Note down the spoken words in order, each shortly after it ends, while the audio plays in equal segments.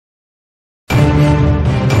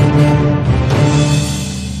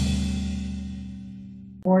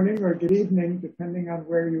morning or good evening, depending on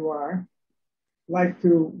where you are. I'd like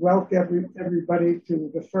to welcome everybody to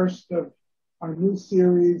the first of our new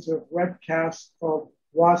series of webcasts called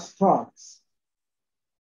WAAS Talks.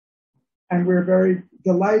 And we're very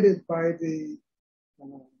delighted by the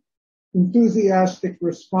enthusiastic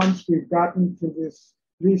response we've gotten to this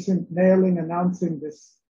recent mailing announcing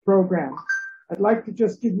this program. I'd like to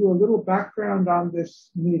just give you a little background on this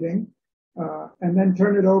meeting and then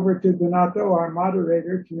turn it over to Donato, our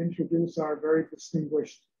moderator, to introduce our very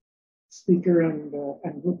distinguished speaker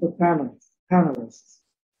and group of panelists.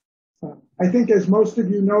 I think, as most of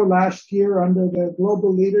you know, last year under the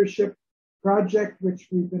Global Leadership Project, which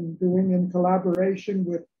we've been doing in collaboration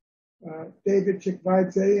with David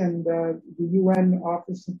Chikvaidze and the UN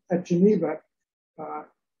office at Geneva,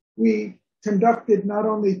 we conducted not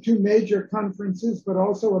only 2 major conferences, but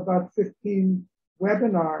also about 15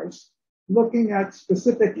 webinars looking at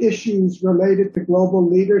specific issues related to global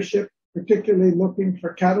leadership, particularly looking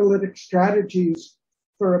for catalytic strategies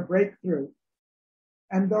for a breakthrough.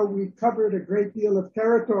 And though we covered a great deal of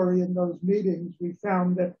territory in those meetings, we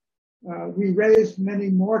found that we raised many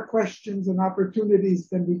more questions and opportunities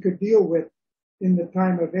than we could deal with in the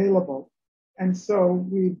time available. And so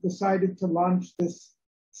we've decided to launch this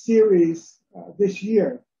series this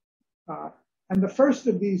year. And the first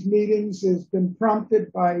of these meetings has been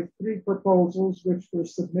prompted by 3 proposals which were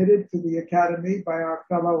submitted to the Academy by our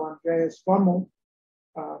fellow Andreas Bummel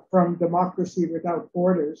from Democracy Without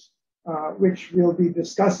Borders, which we'll be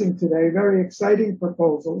discussing today. Very exciting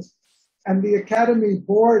proposals. And the Academy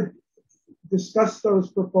board discussed those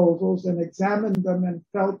proposals and examined them and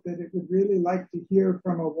felt that it would really like to hear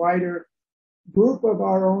from a wider group of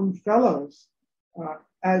our own fellows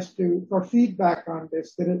for feedback on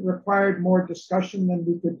this, that it required more discussion than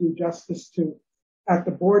we could do justice to at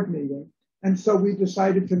the board meeting. And so we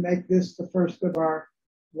decided to make this the first of our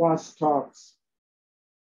WAAS talks.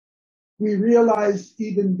 We realize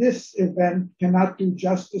even this event cannot do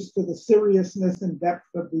justice to the seriousness and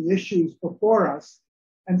depth of the issues before us.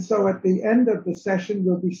 And so at the end of the session,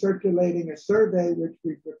 we'll be circulating a survey, which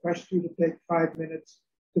we request you to take 5 minutes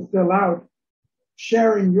to fill out,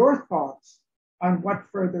 sharing your thoughts on what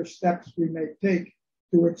further steps we may take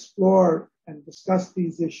to explore and discuss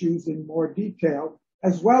these issues in more detail,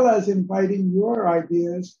 as well as inviting your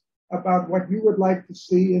ideas about what you would like to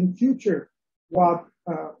see in future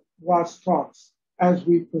WAAS talks as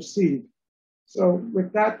we proceed. So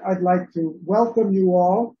with that, I'd like to welcome you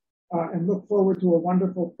all and look forward to a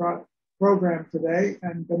wonderful program today.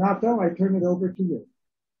 And Donato, I turn it over to you.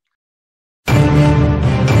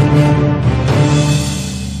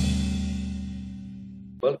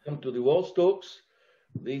 Welcome to the WAAS Talks.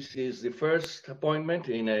 This is the first appointment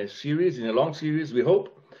in a long series, we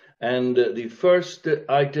hope. And the first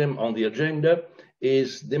item on the agenda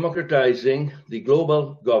is democratizing the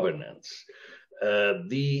global governance.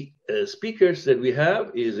 The speakers that we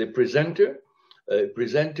have is a presenter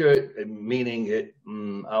meaning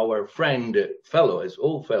our friend, as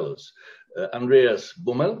all fellows, Andreas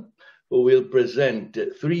Bummel, who will present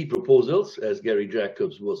 3 proposals, as Garry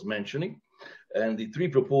Jacobs was mentioning. And the 3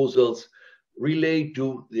 proposals relate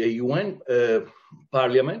to the UN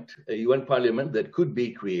Parliament, a UN Parliament that could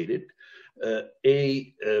be created,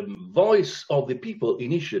 a Voice of the People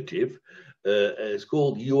initiative, is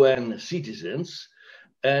called UN Citizens,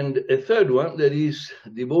 and a third one that is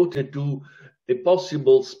devoted to a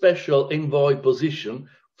possible special envoy position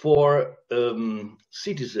for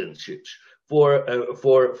citizenship, for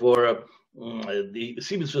the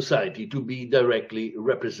civil society to be directly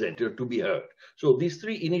represented, to be heard. So these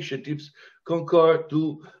 3 initiatives concur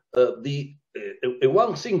to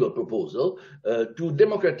one single proposal to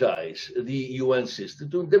democratize the UN system,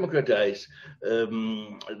 to democratize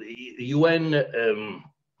the UN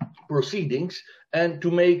proceedings, and to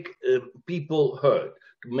make people heard,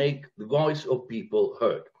 to make the voice of people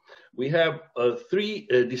heard. We have 3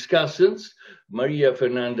 discussants: Maria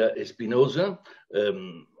Fernanda Espinosa,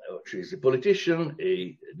 she is a politician,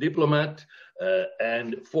 a diplomat,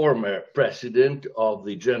 and former president of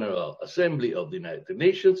the General Assembly of the United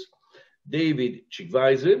Nations; David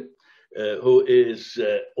Chikvaidze, who is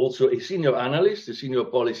also a senior analyst, a senior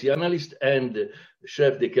policy analyst, and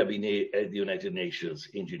chef de cabinet at the United Nations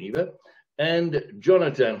in Geneva; and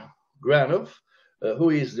Jonathan Granoff, who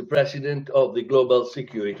is the president of the Global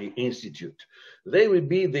Security Institute. They will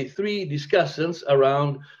be the 3 discussants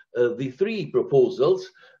around the 3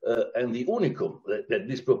 proposals and the unicum that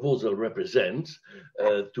this proposal represents,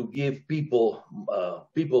 to give people of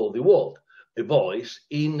the world a voice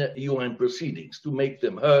in UN proceedings, to make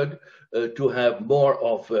them heard, to have more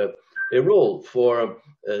of a role for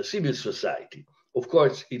civil society. Of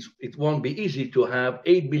course, it won't be easy to have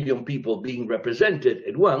 8 billion people being represented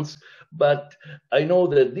at once, but I know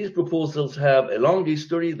that these proposals have a long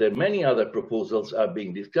history. There are many other proposals are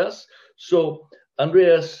being discussed. So,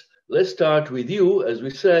 Andreas, let's start with you. As we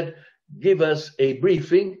said, give us a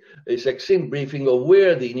briefing, a succinct briefing of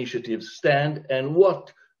where the initiatives stand and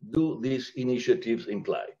what do these initiatives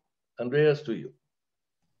imply. Andreas, to you.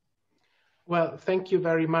 Well, thank you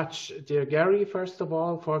very much, dear Garry, first of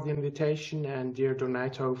all, for the invitation, and dear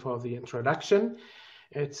Donato for the introduction.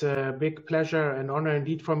 It's a big pleasure and honor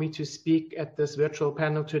indeed for me to speak at this virtual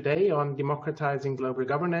panel today on democratizing global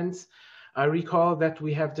governance. I recall that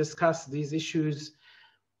we have discussed these issues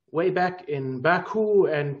way back in Baku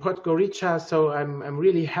and Podgorica, so I'm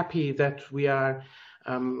really happy that we are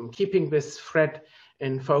keeping this thread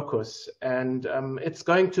in focus. And it's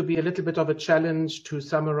going to be a little bit of a challenge to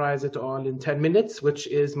summarize it all in 10 minutes, which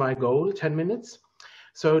is my goal, 10 minutes.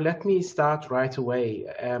 So let me start right away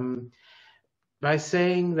by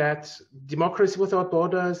saying that Democracy Without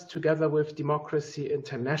Borders, together with Democracy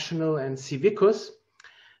International and Civicus,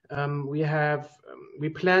 we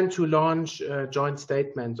plan to launch a joint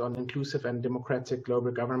statement on inclusive and democratic global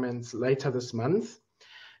governance later this month.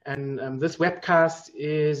 And this webcast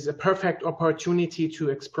is a perfect opportunity to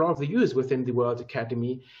explore the views within the World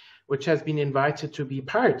Academy, which has been invited to be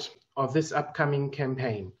part of this upcoming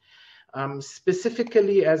campaign.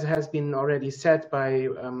 Specifically, as has been already said by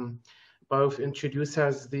both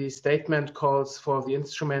introducers, the statement calls for the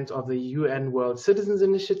instrument of the UN World Citizens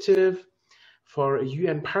Initiative, for a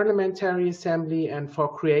UN Parliamentary Assembly, and for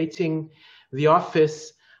creating the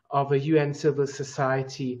office of a UN civil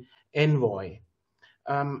society envoy.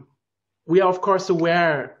 We are, of course,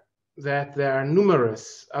 aware that there are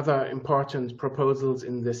numerous other important proposals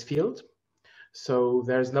in this field. So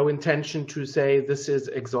there's no intention to say this is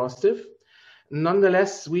exhaustive.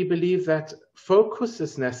 Nonetheless, we believe that focus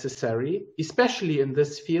is necessary, especially in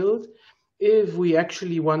this field, if we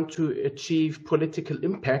actually want to achieve political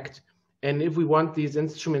impact and if we want these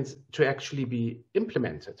instruments to actually be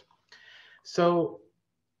implemented. So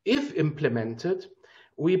if implemented,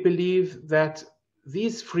 we believe that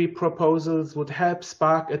these three proposals would help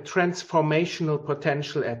spark a transformational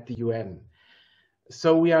potential at the UN.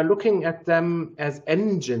 So we are looking at them as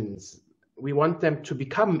engines. We want them to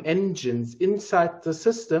become engines inside the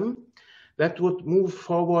system that would move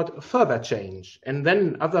forward further change. And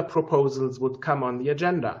then other proposals would come on the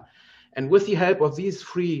agenda. And with the help of these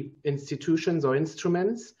three institutions or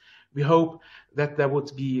instruments, we hope that there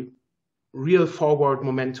would be real forward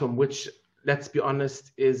momentum, which, let's be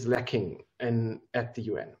honest, is lacking at the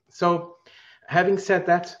UN. So having said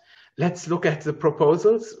that, let's look at the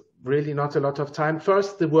proposals. Really not a lot of time.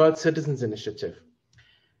 First, the World Citizens Initiative.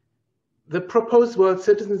 The proposed World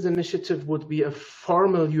Citizens Initiative would be a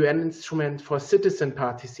formal UN instrument for citizen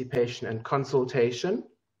participation and consultation.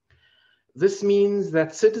 This means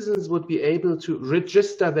that citizens would be able to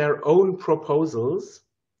register their own proposals,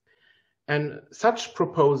 and such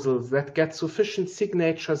proposals that get sufficient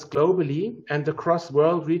signatures globally and across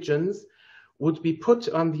world regions would be put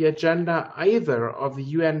on the agenda either of the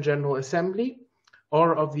UN General Assembly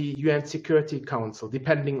or of the UN Security Council,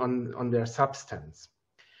 depending on their substance.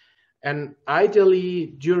 And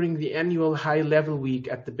ideally, during the annual high-level week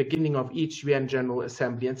at the beginning of each UN General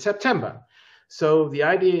Assembly in September. So the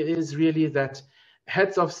idea is really that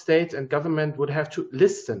heads of state and government would have to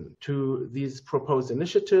listen to these proposed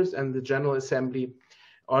initiatives, and the General Assembly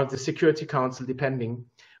or the Security Council, depending,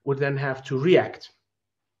 would then have to react.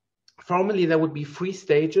 Formally, there would be 3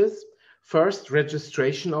 stages. First,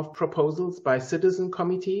 registration of proposals by citizen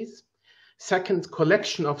committees. Second,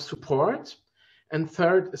 collection of support. And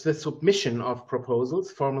third is the submission of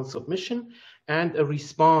proposals, formal submission, and a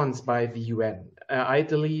response by the UN,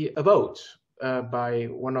 ideally a vote by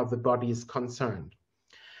one of the bodies concerned.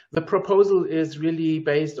 The proposal is really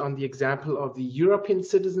based on the example of the European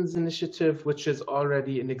Citizens Initiative, which is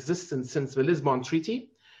already in existence since the Lisbon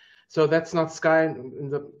Treaty. So that's not pie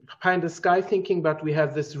in the sky thinking, but we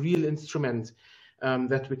have this real instrument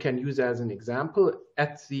that we can use as an example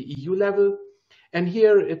at the EU level. And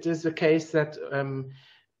here it is the case that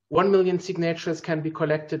 1 million signatures can be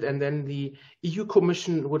collected, and then the EU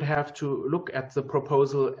Commission would have to look at the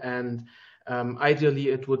proposal, and ideally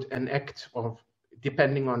it would enact, or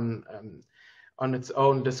depending on its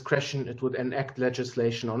own discretion, it would enact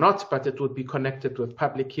legislation or not, but it would be connected with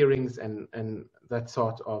public hearings and that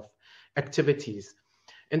sort of activities.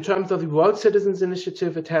 In terms of the World Citizens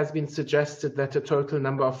Initiative, it has been suggested that a total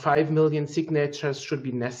number of 5 million signatures should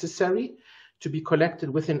be necessary to be collected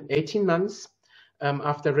within 18 months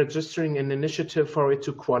after registering an initiative for it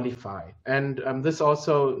to qualify. And this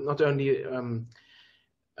also not only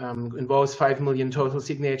involves 5 million total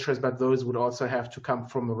signatures, but those would also have to come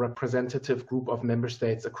from a representative group of member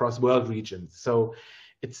states across world regions. So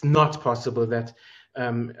it's not possible that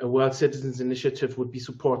a World Citizens Initiative would be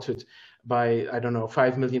supported by, I don't know,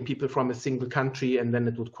 5 million people from a single country and then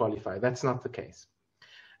it would qualify. That's not the case.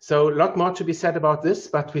 So a lot more to be said about this,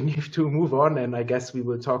 but we need to move on, and I guess we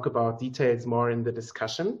will talk about details more in the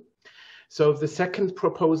discussion. So the second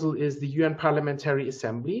proposal is the UN Parliamentary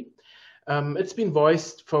Assembly. It's been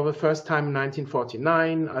voiced for the first time in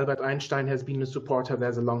 1949. Albert Einstein has been a supporter.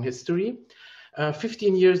 There's a long history.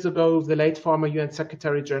 15 years ago, the late former UN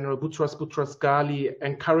Secretary General Boutros Ghali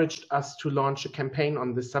encouraged us to launch a campaign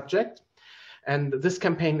on this subject. And this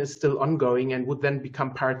campaign is still ongoing and would then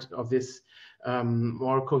become part of this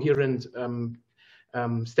more coherent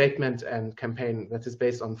statement and campaign that is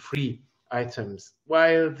based on 3 items.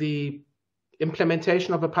 While the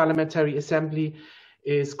implementation of a parliamentary assembly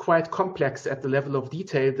is quite complex at the level of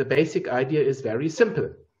detail, the basic idea is very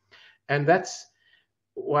simple. And that's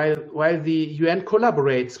while the UN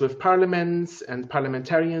collaborates with parliaments and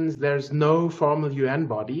parliamentarians, there's no formal UN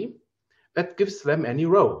body that gives them any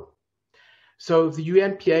role. So the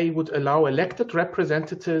UNPA would allow elected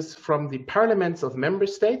representatives from the parliaments of member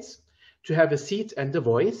states to have a seat and a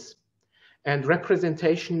voice, and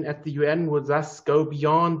representation at the UN would thus go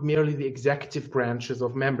beyond merely the executive branches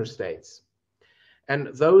of member states. And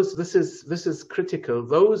this is critical.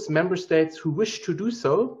 Those member states who wish to do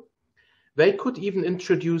so, they could even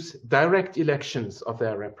introduce direct elections of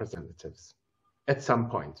their representatives at some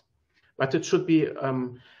point. But it should be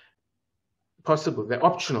possible, they're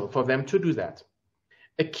optional for them to do that.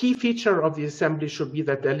 A key feature of the assembly should be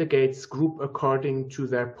that delegates group according to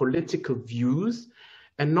their political views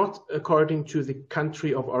and not according to the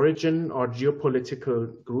country of origin or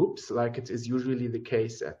geopolitical groups, like it is usually the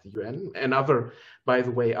case at the UN and by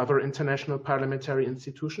the way, other international parliamentary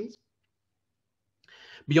institutions.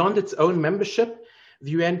 Beyond its own membership,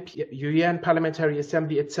 the UN Parliamentary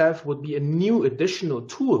Assembly itself would be a new additional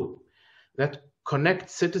tool that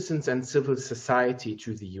connects citizens and civil society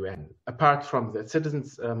to the UN, apart from the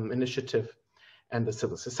Citizens Initiative and the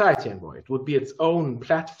Civil Society Envoy. It would be its own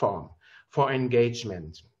platform for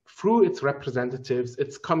engagement through its representatives,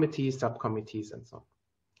 its committees, subcommittees, and so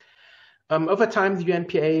on. Over time, the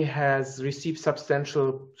UNPA has received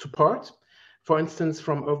substantial support, for instance,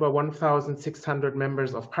 from over 1,600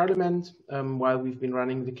 members of parliament while we've been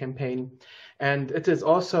running the campaign. And it is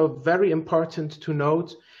also very important to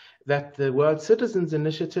note that the World Citizens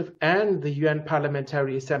Initiative and the UN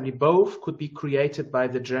Parliamentary Assembly both could be created by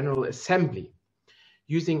the General Assembly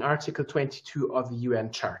using Article 22 of the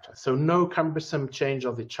UN Charter. So no cumbersome change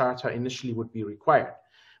of the Charter initially would be required,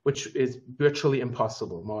 which is virtually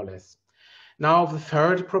impossible, more or less. Now, the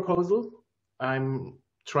third proposal, I'm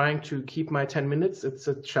trying to keep my 10 minutes. It's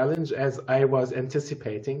a challenge, as I was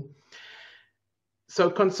anticipating.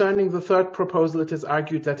 So concerning the third proposal, it is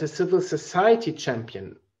argued that a civil society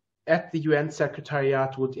champion at the UN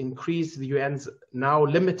Secretariat would increase the UN's now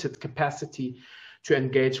limited capacity to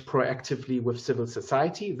engage proactively with civil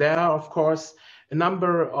society. There are, of course, a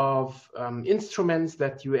number of instruments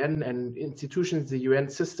that UN and institutions, the UN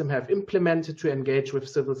system, have implemented to engage with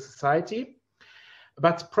civil society.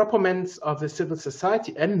 But proponents of the Civil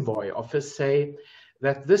Society Envoy office say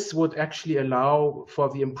that this would actually allow for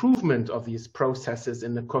the improvement of these processes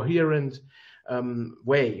in a coherent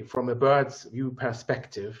way from a bird's view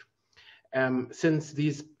perspective. Since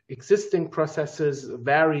these existing processes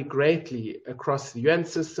vary greatly across the UN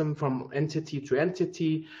system, from entity to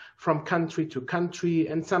entity, from country to country,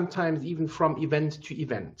 and sometimes even from event to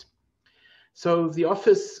event. So the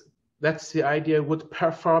office, that's the idea, would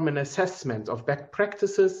perform an assessment of best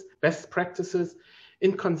practices,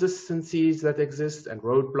 inconsistencies that exist, and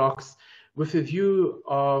roadblocks, with a view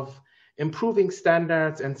of improving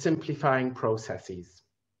standards and simplifying processes.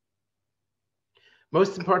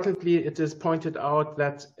 Most importantly, it is pointed out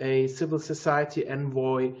that a civil society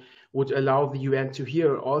envoy would allow the UN to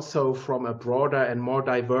hear also from a broader and more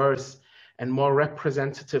diverse and more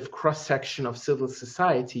representative cross-section of civil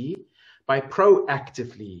society by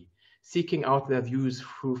proactively seeking out their views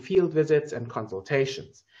through field visits and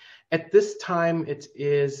consultations. At this time, it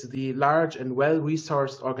is the large and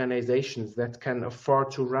well-resourced organizations that can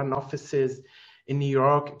afford to run offices in New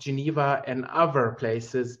York, Geneva, and other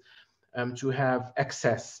places to have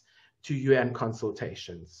access to UN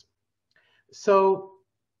consultations. So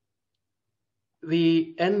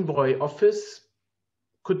the envoy office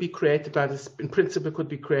could be created by this, in principle, could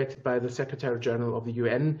be created by the Secretary General of the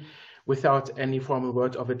UN without any formal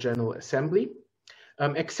word of a General Assembly.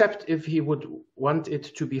 except if he would want it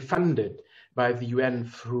to be funded by the UN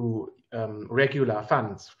through regular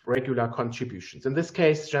funds, regular contributions. In this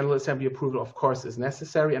case, General Assembly approval, of course, is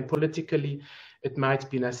necessary, and politically it might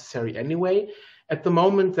be necessary anyway. At the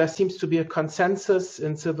moment, there seems to be a consensus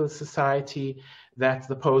in civil society that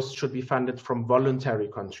the post should be funded from voluntary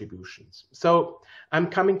contributions. So I'm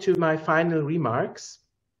coming to my final remarks.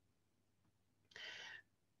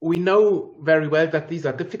 We know very well that these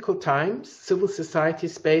are difficult times. Civil society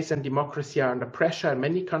space and democracy are under pressure in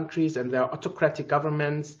many countries, and there are autocratic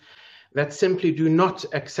governments that simply do not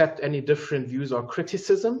accept any different views or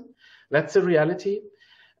criticism. That's a reality.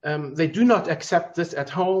 They do not accept this at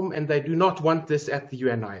home, and they do not want this at the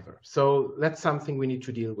UN either. So that's something we need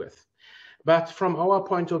to deal with. But from our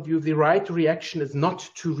point of view, the right reaction is not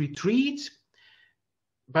to retreat,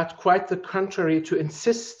 but quite the contrary, to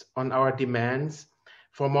insist on our demands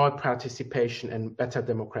for more participation and better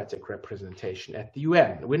democratic representation at the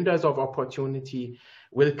UN. Windows of opportunity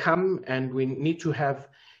will come, and we need to have,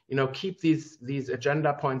 keep these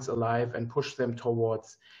agenda points alive and push them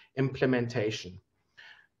towards implementation.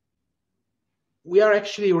 We are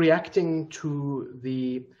actually reacting to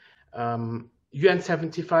the UN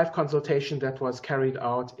 75 consultation that was carried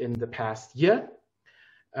out in the past year.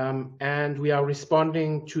 And we are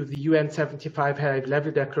responding to the UN 75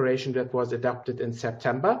 high-level declaration that was adopted in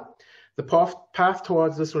September. The path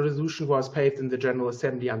towards this resolution was paved in the General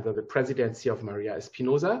Assembly under the presidency of Maria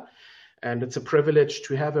Espinosa. And it's a privilege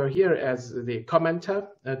to have her here as the commenter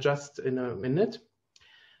just in a minute.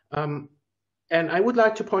 And I would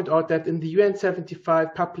like to point out that in the UN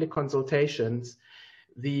 75 public consultations,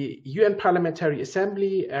 the UN Parliamentary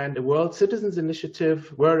Assembly and the World Citizens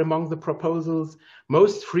Initiative were among the proposals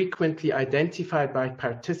most frequently identified by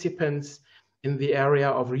participants in the area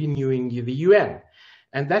of renewing the UN.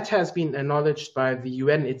 And that has been acknowledged by the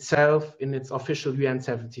UN itself in its official UN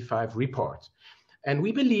 75 report. And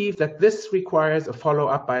we believe that this requires a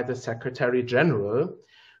follow-up by the Secretary General,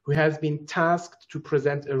 who has been tasked to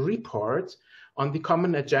present a report on the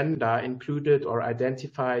common agenda included or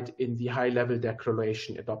identified in the high-level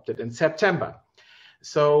declaration adopted in September.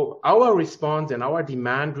 So our response and our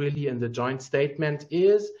demand really in the joint statement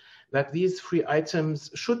is that these three items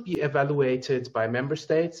should be evaluated by member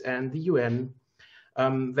states and the UN.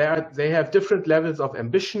 They have different levels of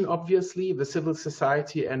ambition, obviously. The civil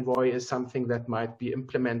society envoy is something that might be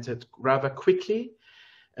implemented rather quickly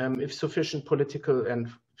if sufficient political and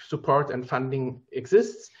support and funding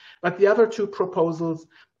exists. But the other two proposals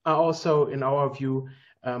are also, in our view,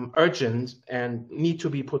 urgent and need to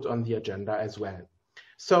be put on the agenda as well.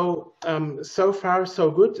 So, so far,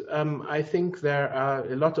 so good. I think there are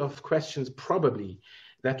a lot of questions probably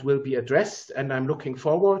that will be addressed, and I'm looking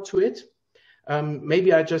forward to it.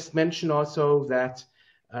 Maybe I just mention also that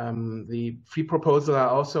the three proposals are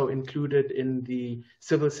also included in the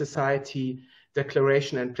civil society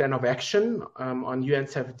declaration and plan of action on UN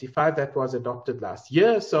 75 that was adopted last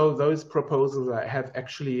year. So those proposals have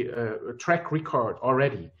actually a track record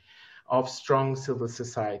already of strong civil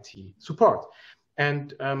society support.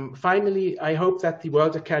 And finally, I hope that the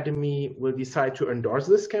World Academy will decide to endorse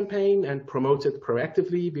this campaign and promote it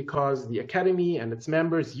proactively, because the Academy and its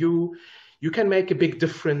members, you can make a big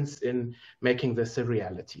difference in making this a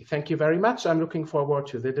reality. Thank you very much. I'm looking forward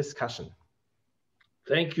to the discussion.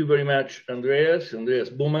 Thank you very much, Andreas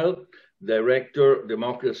Bummel, Director,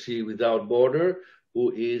 Democracy Without Border,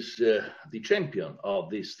 who is the champion of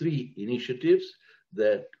these three initiatives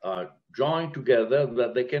that are joined together,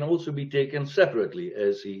 that they can also be taken separately,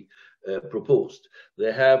 as he proposed.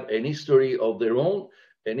 They have an history of their own,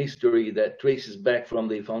 an history that traces back from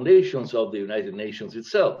the foundations of the United Nations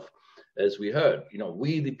itself. As we heard,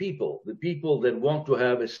 we the people that want to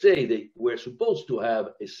have a say, they were supposed to have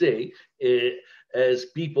a say as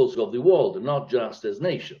peoples of the world, not just as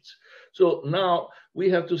nations. So now we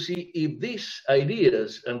have to see if these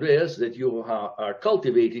ideas, Andreas, that you are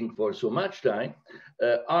cultivating for so much time,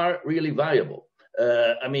 are really viable.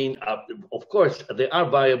 Of course, they are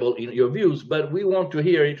viable in your views, but we want to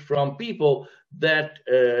hear it from people that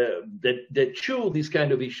chew these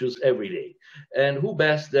kind of issues every day. And who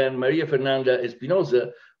best than Maria Fernanda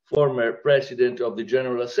Espinosa, former president of the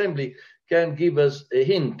General Assembly, can give us a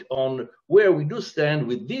hint on where we do stand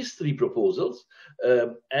with these three proposals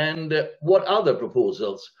and what other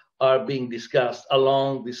proposals are being discussed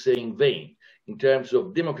along the same vein in terms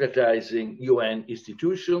of democratizing UN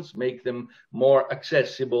institutions, make them more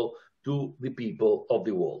accessible to the people of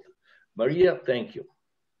the world. Maria, thank you.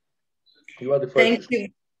 You are the first. Thank you.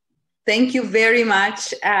 Thank you very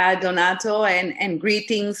much, Donato, and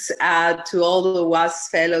greetings to all the WAAS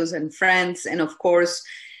fellows and friends, and of course,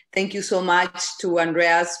 Thank you so much to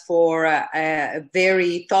Andreas for a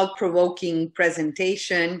very thought-provoking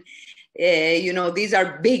presentation. You know, these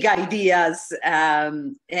are big ideas,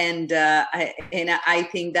 and I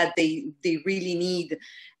think that they really need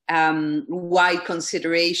wide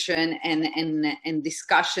consideration and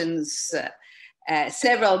discussions,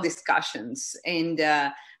 several discussions. And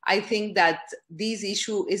I think that this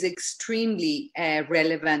issue is extremely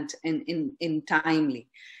relevant and timely.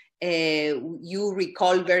 You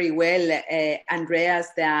recall very well, Andreas,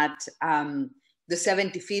 that the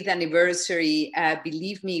 75th anniversary,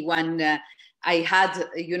 believe me, when I had,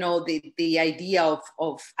 you know, the idea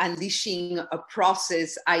of unleashing a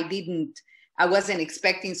process, I wasn't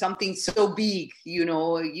expecting something so big, you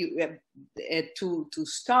know, to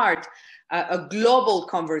start a global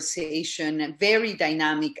conversation, very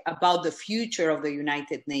dynamic, about the future of the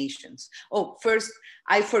United Nations. Oh, first,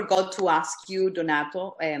 I forgot to ask you,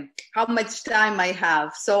 Donato, how much time I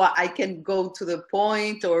have, so I can go to the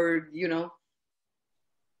point, or, you know.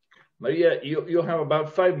 Maria, you have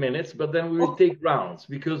about 5 minutes, but then we will take rounds,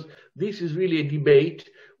 because this is really a debate.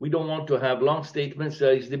 We don't want to have long statements.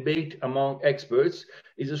 It's debate among experts.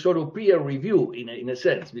 It's a sort of peer review in a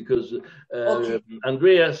sense, because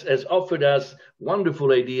Andreas has offered us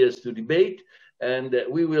wonderful ideas to debate, and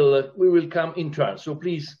we will come in turn. So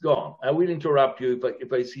please go on. I will interrupt you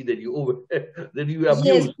if I see that you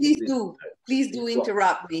abuse. Yes, please do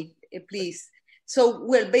interrupt me, please. So,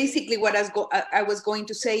 well, basically what I was going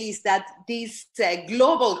to say is that this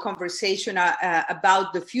global conversation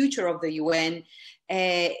about the future of the UN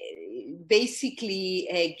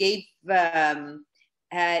basically gave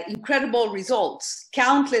incredible results.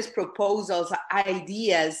 Countless proposals,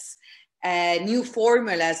 ideas, new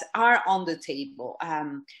formulas are on the table,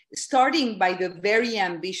 starting by the very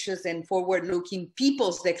ambitious and forward-looking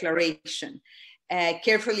People's Declaration,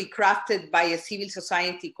 carefully crafted by a civil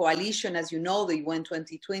society coalition, as you know, the UN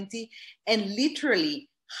 2020, and literally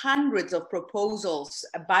hundreds of proposals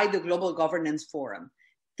by the Global Governance Forum,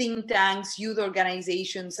 think tanks, youth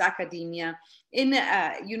organizations, academia. And,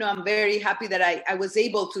 you know, I'm very happy that I was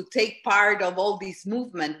able to take part of all this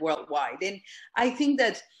movement worldwide. And I think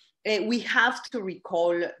that we have to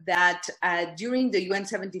recall that during the UN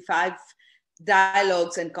 75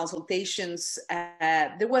 dialogues and consultations,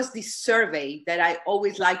 there was this survey that I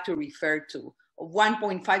always like to refer to, of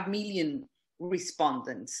 1.5 million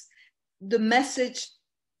respondents. The message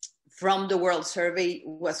from the World Survey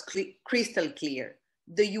was crystal clear.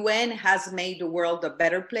 The UN has made the world a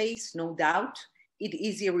better place, no doubt. It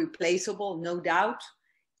is irreplaceable, no doubt.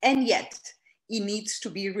 And yet, it needs to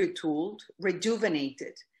be retooled,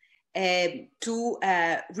 rejuvenated, to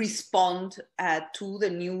respond to the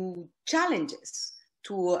new challenges,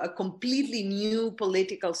 to a completely new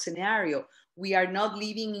political scenario. We are not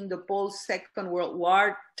living in the post-Second World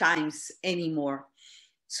War times anymore.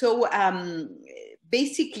 So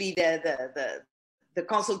basically, the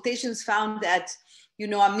consultations found that, you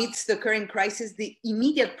know, amidst the current crisis, the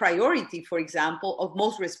immediate priority, for example, of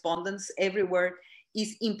most respondents everywhere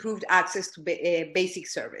is improved access to basic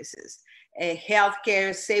services.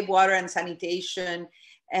 Healthcare, safe water and sanitation,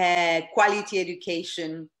 quality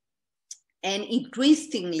education. And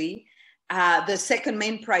increasingly, the second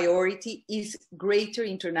main priority is greater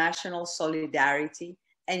international solidarity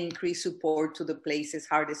and increased support to the places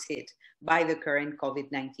hardest hit by the current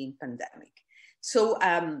COVID-19 pandemic. So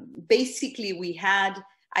basically we had,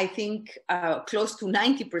 I think, close to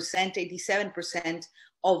 90%, 87%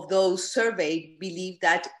 of those surveyed believe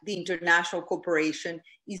that the international cooperation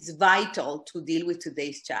is vital to deal with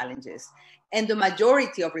today's challenges. And the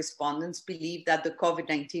majority of respondents believe that the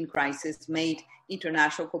COVID-19 crisis made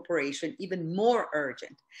international cooperation even more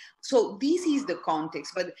urgent. So this is the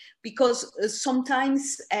context, but because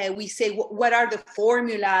sometimes we say, what are the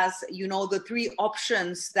formulas, you know, the three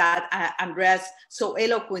options that Andreas so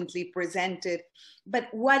eloquently presented, but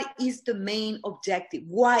what is the main objective?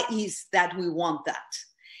 Why is that we want that?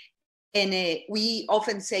 And we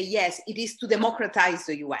often say, yes, it is to democratize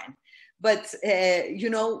the UN. But, you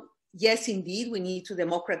know, yes, indeed, we need to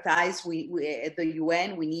democratize the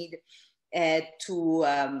UN. We need to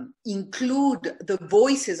include the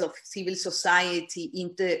voices of civil society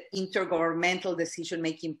into intergovernmental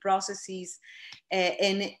decision-making processes.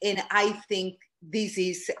 And I think this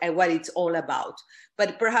is what it's all about.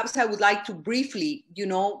 But perhaps I would like to briefly, you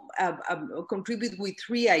know, contribute with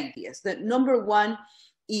three ideas. The number one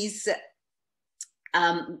is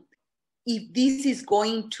if this is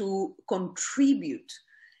going to contribute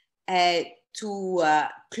to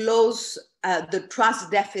close the trust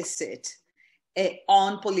deficit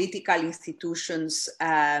on political institutions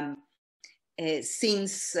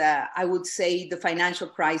since, I would say, the financial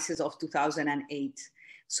crisis of 2008.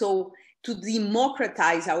 So to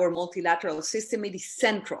democratize our multilateral system, it is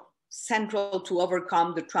central to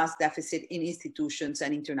overcome the trust deficit in institutions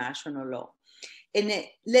and international law. And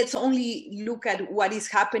let's only look at what is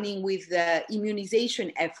happening with the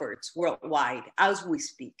immunization efforts worldwide as we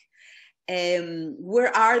speak.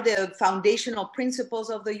 Where are the foundational principles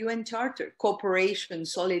of the UN Charter? Cooperation,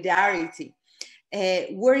 solidarity.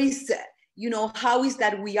 Where is, how is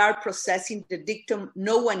that we are processing the dictum,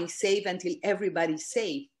 no one is safe until everybody's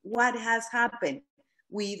safe? What has happened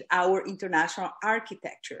with our international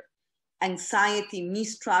architecture? Anxiety,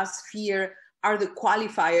 mistrust, fear are the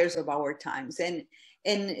qualifiers of our times. And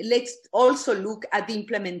let's also look at the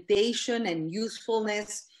implementation and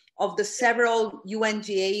usefulness of the several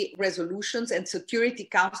UNGA resolutions and Security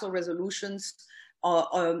Council resolutions,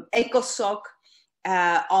 ECOSOC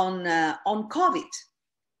on COVID.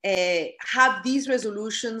 Have these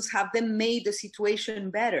resolutions, have them made the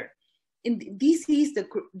situation better? And this is a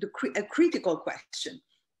critical question.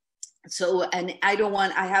 So, and I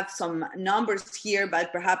have some numbers here,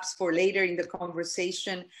 but perhaps for later in the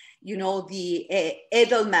conversation, the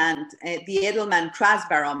Edelman Trust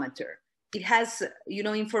Barometer. It has,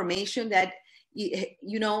 information that,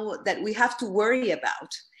 that we have to worry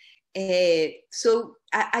about. So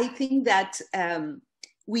I think that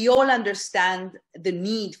we all understand the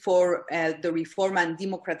need for the reform and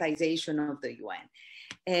democratization of the UN.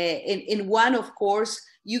 In one, of course,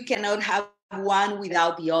 you cannot have one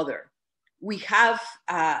without the other. We have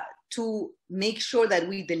to make sure that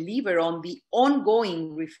we deliver on the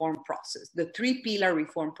ongoing reform process, the three-pillar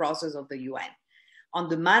reform process of the UN, on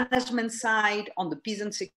the management side, on the peace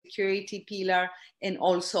and security pillar, and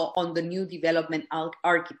also on the new development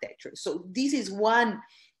architecture. So this is one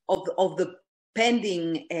of the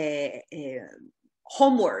pending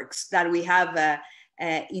homeworks that we have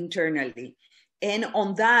internally. And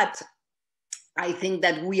on that, I think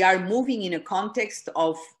that we are moving in a context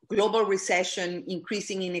of global recession,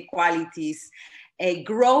 increasing inequalities,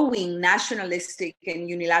 growing nationalistic and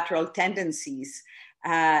unilateral tendencies.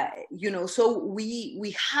 So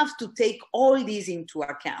we have to take all these into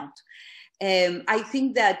account. I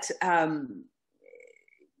think that,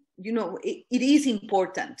 it is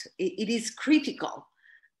important, it is critical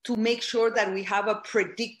to make sure that we have a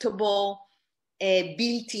predictable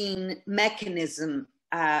built-in mechanism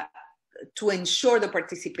to ensure the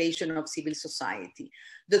participation of civil society.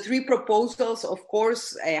 The three proposals, of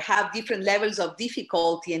course, have different levels of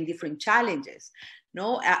difficulty and different challenges.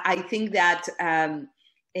 No, I think that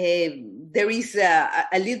there is a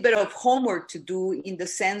little bit of homework to do in the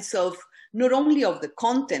sense of not only of the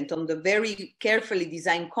content, on the very carefully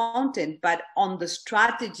designed content, but on the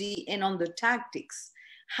strategy and on the tactics.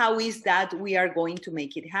 How is that we are going to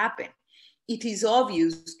make it happen? It is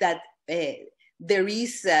obvious that there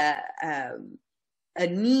is a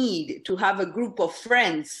need to have a group of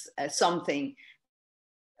friends, something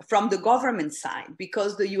from the government side,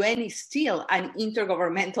 because the UN is still an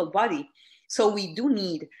intergovernmental body. So we do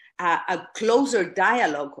need a closer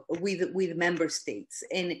dialogue with member states.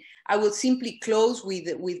 And I will simply close with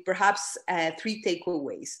perhaps three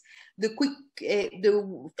takeaways. The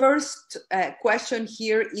first question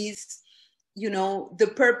here is,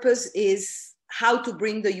 the purpose is how to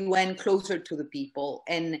bring the UN closer to the people.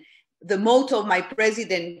 And the motto of my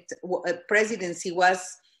presidency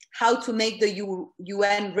was how to make the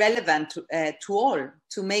UN relevant to all,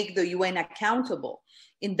 to make the UN accountable.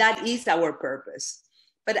 And that is our purpose.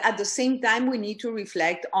 But at the same time, we need to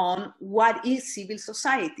reflect on what is civil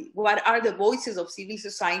society? What are the voices of civil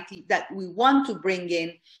society that we want to bring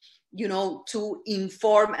in, to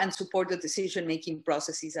inform and support the decision-making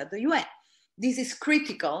processes at the UN? This is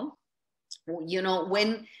critical,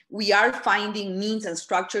 when we are finding means and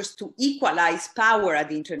structures to equalize power at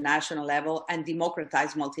the international level and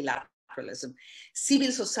democratize multilateralism.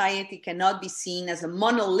 Civil society cannot be seen as a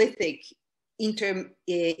monolithic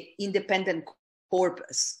independent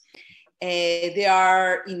corpus. There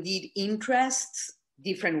are indeed interests,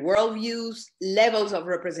 different worldviews, levels of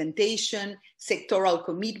representation, sectoral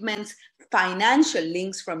commitments, financial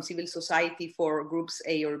links from civil society for groups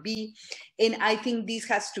A or B. And I think this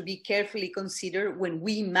has to be carefully considered when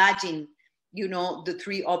we imagine, the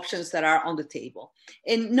three options that are on the table.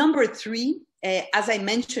 And number three, as I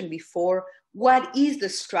mentioned before, what is the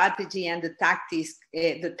strategy and the tactics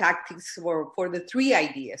for the three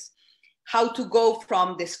ideas? How to go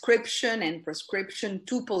from description and prescription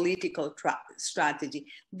to political strategy.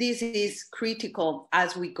 This is critical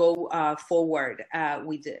as we go forward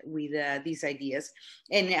with these ideas.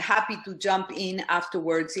 And happy to jump in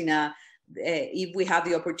afterwards in a if we have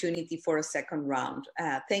the opportunity for a second round.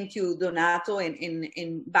 Thank you, Donato,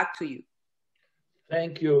 and back to you.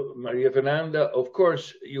 Thank you, Maria Fernanda. Of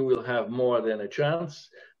course, you will have more than a chance.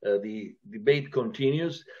 The debate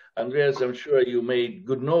continues. Andreas, I'm sure you made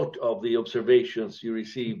good note of the observations you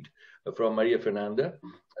received from Maria Fernanda.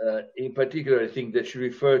 In particular, I think that she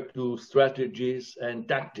referred to strategies and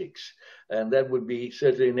tactics, and that would be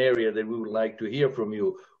certainly an area that we would like to hear from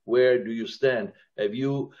you. Where do you stand? Have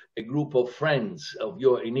you a group of friends of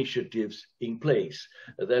your initiatives in place?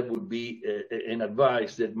 That would be an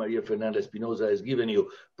advice that Maria Fernanda Espinosa has given you.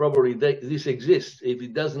 Probably this exists. If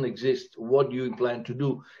it doesn't exist, what do you plan to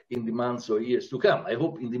do in the months or years to come? I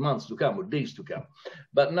hope in the months to come or days to come.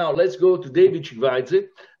 But now let's go to David Chikvaidze.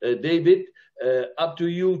 David, up to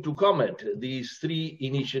you to comment these three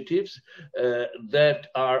initiatives that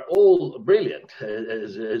are all brilliant.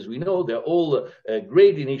 As we know, they're all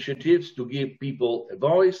great initiatives to give people a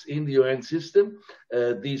voice in the UN system.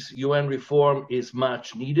 This UN reform is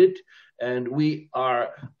much needed, and we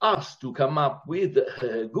are asked to come up with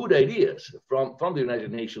good ideas from the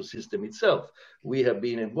United Nations system itself. We have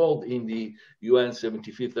been involved in the UN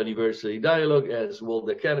 75th anniversary dialogue as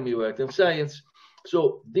World Academy of Art and Science.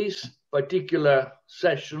 So this particular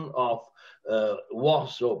session of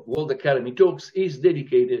WAAS, or World Academy Talks, is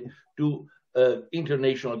dedicated to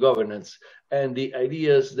international governance and the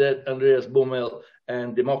ideas that Andreas Bummel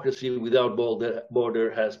and Democracy Without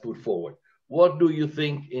Border has put forward. What do you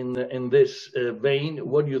think in this vein?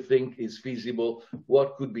 What do you think is feasible?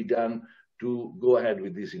 What could be done to go ahead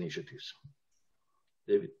with these initiatives?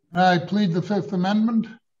 David. I plead the Fifth Amendment.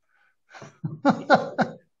 No,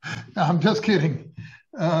 I'm just kidding.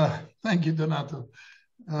 Thank you, Donato.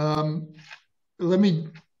 Let me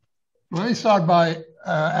start by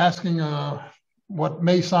asking what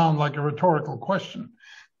may sound like a rhetorical question,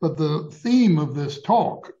 but the theme of this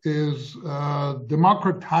talk is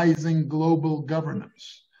democratizing global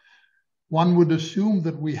governance. One would assume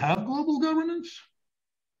that we have global governance,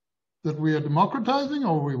 that we are democratizing,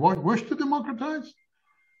 or we wish to democratize.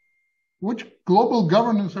 Which global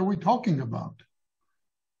governance are we talking about?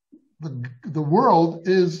 The world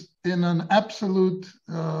is in an absolute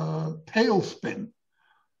tailspin.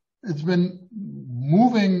 It's been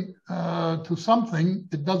moving to something,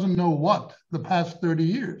 it doesn't know what, the past 30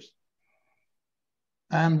 years.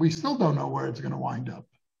 And we still don't know where it's going to wind up.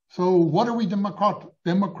 So what are we democratize?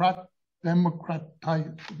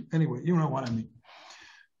 Anyway, you know what I mean.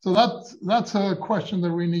 So that's a question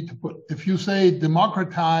that we need to put. If you say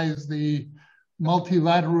democratize the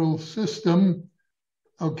multilateral system,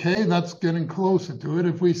 okay, that's getting closer to it.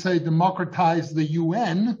 If we say democratize the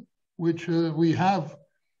UN, which we have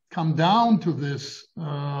come down to this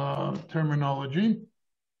terminology,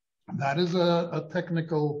 that is a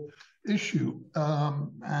technical issue.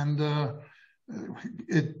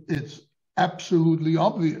 It's absolutely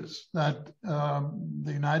obvious that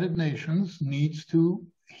the United Nations needs to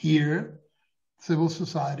hear civil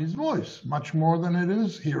society's voice, much more than it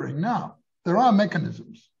is hearing now. There are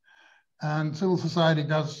mechanisms. And civil society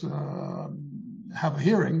does have a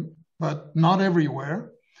hearing, but not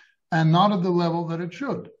everywhere, and not at the level that it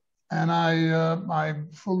should. And I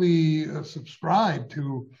fully subscribe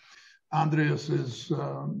to Andreas's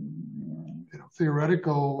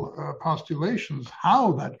theoretical postulations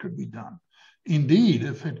how that could be done. Indeed,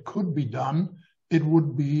 if it could be done, it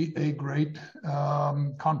would be a great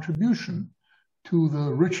contribution to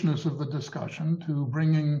the richness of the discussion, to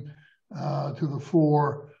bringing to the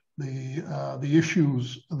fore the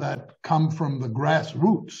issues that come from the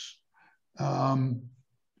grassroots,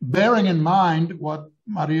 bearing in mind what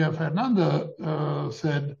Maria Fernanda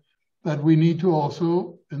said, that we need to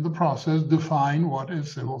also, in the process, define what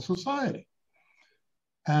is civil society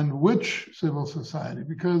and which civil society,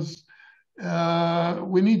 because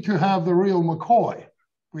we need to have the real McCoy.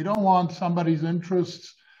 We don't want somebody's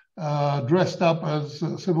interests dressed up as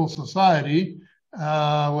civil society,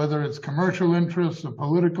 whether it's commercial interests or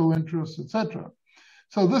political interests, etc.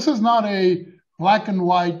 So this is not a black and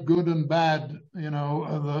white, good and bad,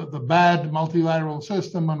 the bad multilateral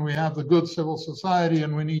system, and we have the good civil society,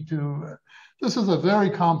 and we need to, this is a very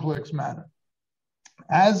complex matter,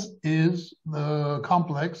 as is the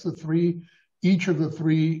complex, each of the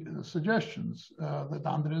three suggestions that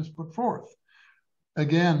Andreas put forth.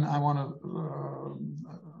 Again, I want to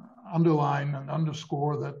underline and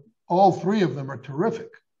underscore that all three of them are terrific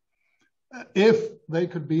if they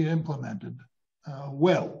could be implemented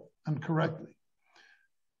well and correctly.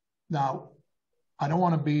 Now, I don't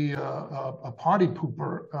want to be a party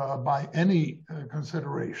pooper by any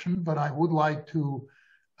consideration, but I would like to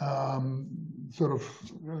sort of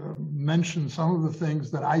mention some of the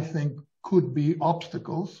things that I think could be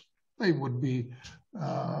obstacles. They would be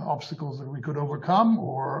obstacles that we could overcome,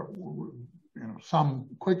 or some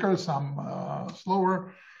quicker, some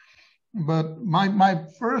slower. But my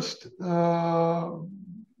first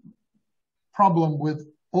problem with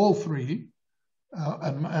all three,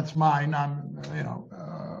 and that's mine,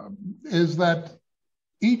 is that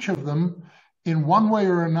each of them, in one way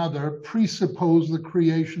or another, presuppose the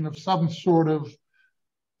creation of some sort of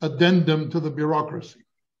addendum to the bureaucracy.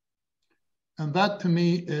 And that, to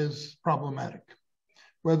me, is problematic.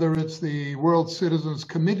 Whether it's the World Citizens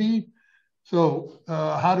Committee. So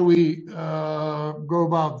how do we go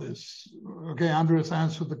about this? Okay, Andreas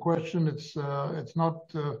answered the question. It's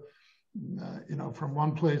not, from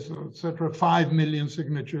one place, etc. 5 million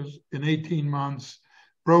signatures in 18 months,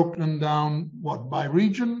 broken down, what, by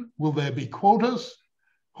region? Will there be quotas?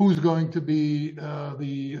 Who's going to be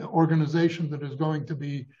the organization that is going to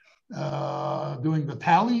be doing the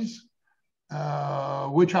tallies?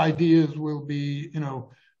 Which ideas will be,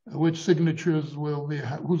 which signatures will be,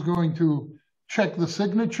 who's going to check the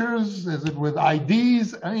signatures? Is it with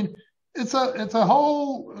IDs? I mean, it's a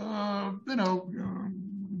whole,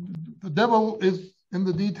 the devil is in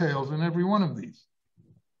the details in every one of these.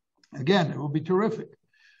 Again, it will be terrific.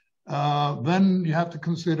 Then you have to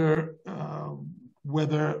consider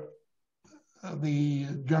whether the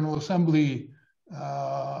General Assembly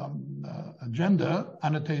agenda,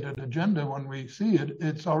 annotated agenda, when we see it,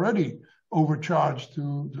 it's already overcharged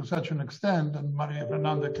to such an extent, and Maria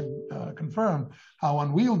Fernanda can confirm how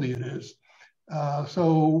unwieldy it is.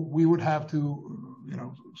 So we would have to,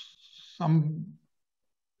 some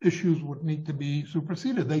issues would need to be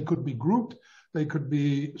superseded. They could be grouped, they could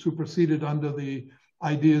be superseded under the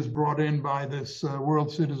ideas brought in by this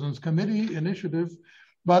World Citizens Committee initiative,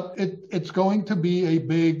 but it's going to be a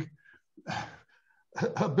big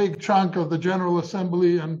chunk of the General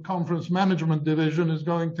Assembly, and Conference Management Division is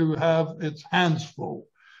going to have its hands full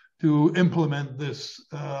to implement this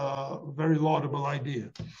very laudable idea.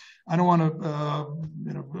 I don't want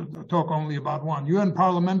to talk only about one. UN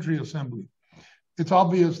Parliamentary Assembly. It's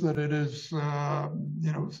obvious that it is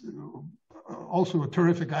also a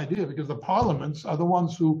terrific idea, because the parliaments are the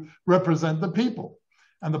ones who represent the people,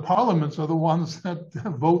 and the parliaments are the ones that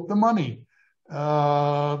vote the money,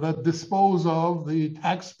 that dispose of the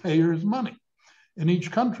taxpayers' money in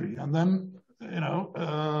each country, and then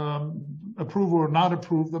approve or not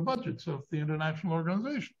approve the budgets of the international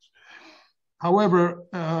organizations. However,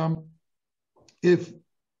 if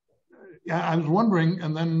I was wondering,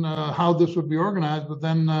 and then how this would be organized, but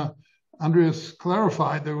then Andreas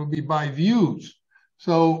clarified there would be by views.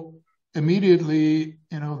 So immediately,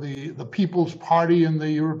 the People's Party in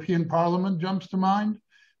the European Parliament jumps to mind.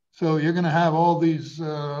 So you're going to have all these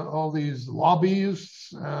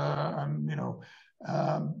lobbyists,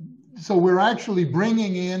 so we're actually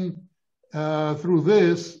bringing in through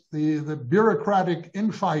this the bureaucratic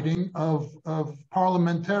infighting of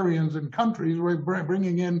parliamentarians in countries. We're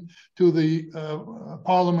bringing in to the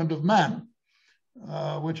Parliament of Man,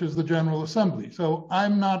 which is the General Assembly. So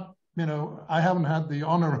I'm not, I haven't had the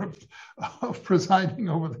honor of presiding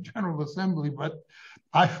over the General Assembly, but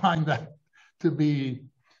I find that to be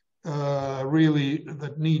really,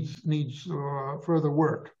 that needs further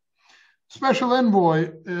work. Special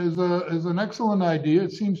envoy is an excellent idea.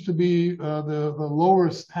 It seems to be the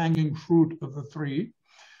lowest hanging fruit of the three.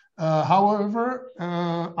 However,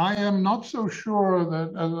 I am not so sure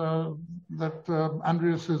that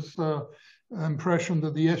Andreas's impression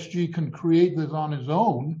that the SG can create this on his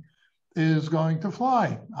own is going to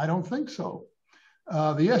fly. I don't think so.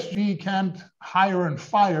 The SG can't hire and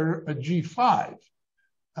fire a G5.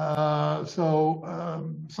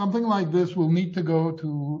 Something like this will need to go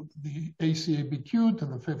to the ACABQ, to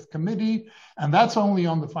the Fifth Committee, and that's only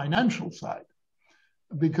on the financial side.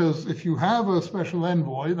 Because if you have a special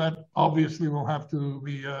envoy, that obviously will have to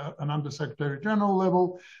be an Undersecretary General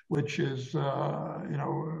level, which is,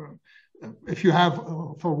 if you have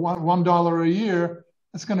for $1 a year,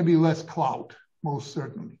 it's going to be less clout, most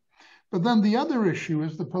certainly. But then the other issue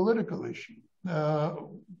is the political issue.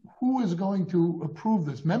 Who is going to approve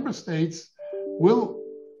this? Member states will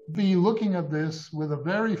be looking at this with a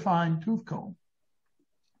very fine tooth comb,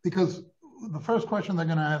 because the first question they're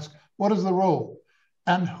going to ask, what is the role?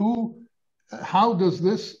 And how does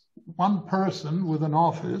this one person with an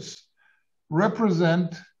office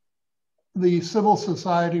represent the civil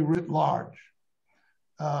society writ large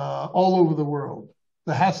all over the world?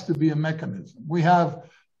 There has to be a mechanism. We have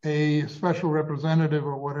a special representative,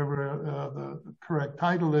 or whatever the correct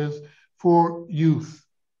title is, for youth.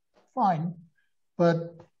 Fine.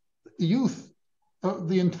 But youth,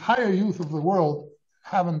 the entire youth of the world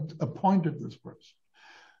haven't appointed this person.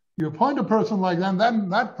 You appoint a person like that, then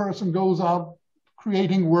that person goes out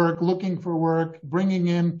creating work, looking for work, bringing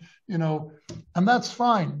in, and that's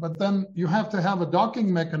fine. But then you have to have a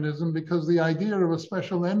docking mechanism, because the idea of a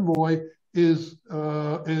special envoy is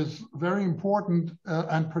very important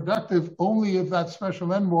and productive only if that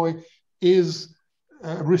special envoy is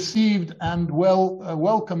received and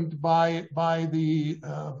welcomed by the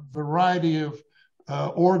variety of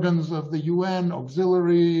organs of the UN,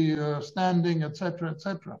 auxiliary, standing, et cetera, et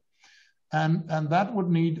cetera. And that would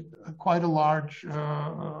need quite a large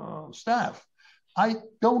staff. I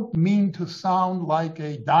don't mean to sound like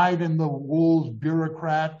a dyed-in-the-wool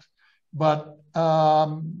bureaucrat, but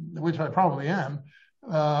which I probably am.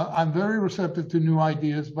 I'm very receptive to new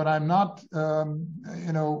ideas, but I'm not, I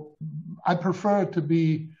prefer to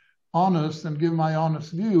be honest and give my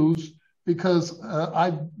honest views, because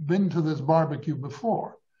I've been to this barbecue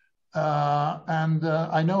before. And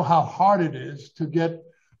I know how hard it is to get,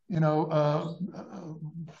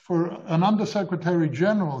 for an Undersecretary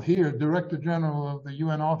General here, Director General of the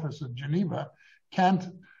UN office at Geneva, can't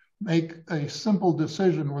make a simple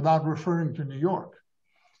decision without referring to New York.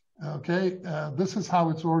 Okay, this is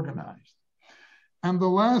how it's organized. And the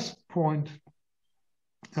last point,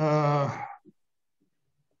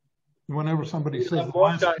 whenever somebody says the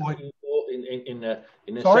last point, in a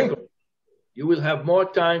sorry? second, you will have more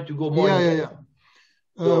time to go more. Yeah.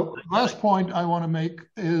 Last point I want to make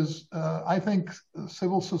is I think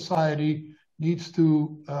civil society needs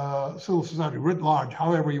to, civil society writ large,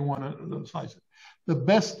 however you want to slice it. The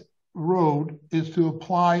best road is to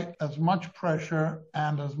apply as much pressure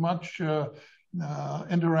and as much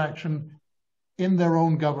interaction in their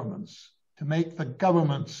own governments, to make the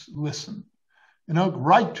governments listen.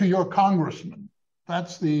 Write to your congressman.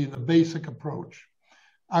 That's the basic approach.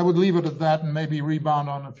 I would leave it at that and maybe rebound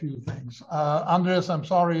on a few things. Andreas, I'm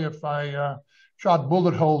sorry if I shot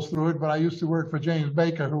bullet holes through it, but I used to work for James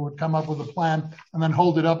Baker, who would come up with a plan and then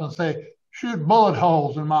hold it up and say, shoot bullet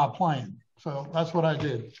holes in my plan. So that's what I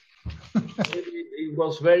did. It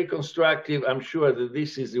was very constructive. I'm sure that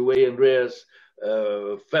this is the way Andreas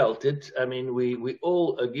felt it. I mean, we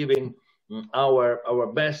all are giving our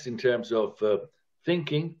best in terms of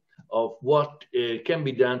thinking of what can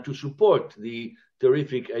be done to support the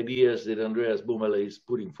terrific ideas that Andreas Bummel is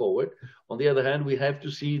putting forward. On the other hand, we have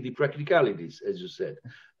to see the practicalities, as you said.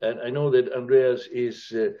 And I know that Andreas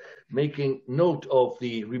is making note of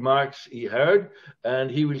the remarks he heard,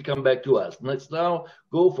 and he will come back to us. Let's now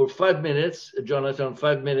go for 5 minutes. Jonathan,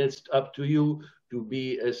 5 minutes, up to you to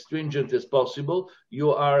be as stringent as possible.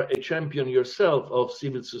 You are a champion yourself of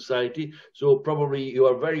civil society, so probably you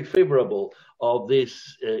are very favorable of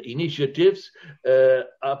these initiatives.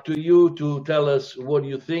 Up to you to tell us what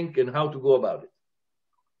you think and how to go about it.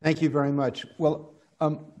 Thank you very much. Well,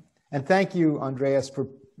 and thank you, Andreas, for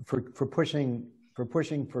pushing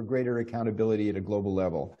for greater accountability at a global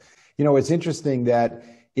level. It's interesting that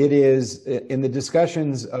it is in the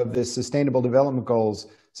discussions of the Sustainable Development Goals,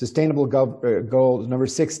 Goal number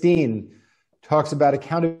 16 talks about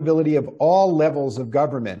accountability of all levels of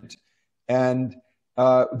government. And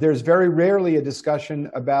there's very rarely a discussion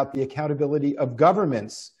about the accountability of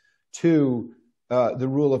governments to the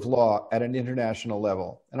rule of law at an international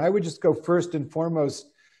level. And I would just go first and foremost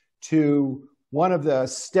to one of the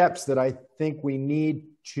steps that I think we need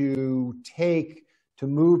to take to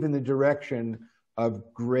move in the direction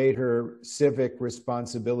of greater civic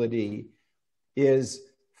responsibility is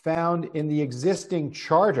found in the existing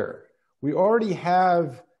charter. We already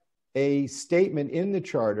have a statement in the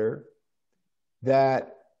charter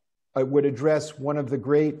that would address one of the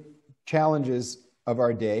great challenges of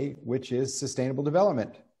our day, which is sustainable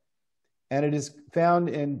development. And it is found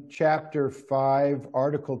in Chapter 5,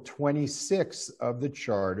 Article 26 of the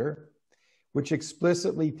Charter, which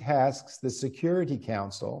explicitly tasks the Security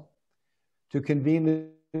Council to convene the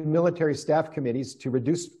military staff committees to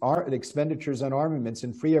reduce expenditures on armaments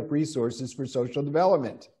and free up resources for social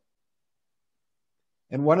development.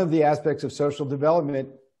 And one of the aspects of social development,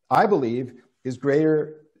 I believe, is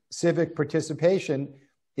greater civic participation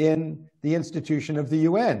in the institution of the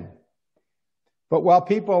UN. But while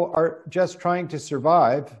people are just trying to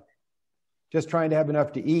survive, just trying to have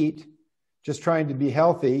enough to eat, just trying to be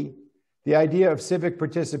healthy, the idea of civic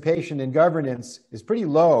participation in governance is pretty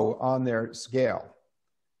low on their scale.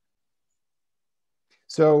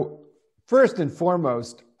 So first and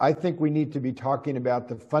foremost, I think we need to be talking about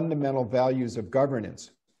the fundamental values of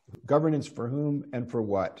governance. Governance for whom and for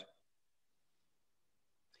what?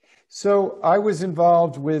 So I was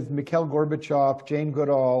involved with Mikhail Gorbachev, Jane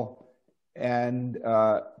Goodall, and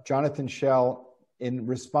Jonathan Schell in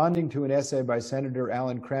responding to an essay by Senator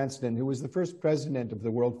Alan Cranston, who was the first president of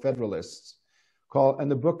the World Federalists,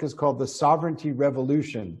 and the book is called The Sovereignty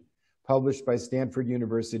Revolution, published by Stanford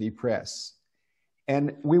University Press.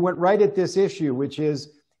 And we went right at this issue, which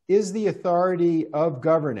is the authority of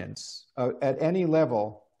governance at any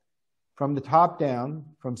level, from the top down,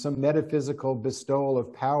 from some metaphysical bestowal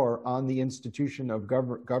of power on the institution of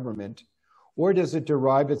government, or does it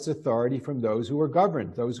derive its authority from those who are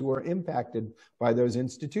governed, those who are impacted by those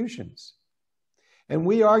institutions? And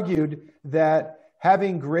we argued that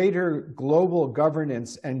having greater global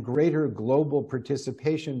governance and greater global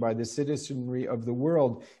participation by the citizenry of the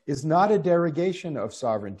world is not a derogation of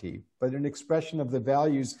sovereignty, but an expression of the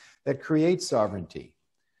values that create sovereignty.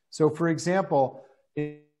 So, for example,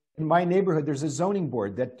 in my neighborhood, there's a zoning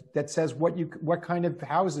board that says what kind of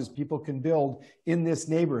houses people can build in this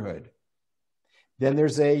neighborhood. Then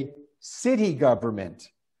there's a city government.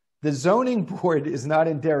 The zoning board is not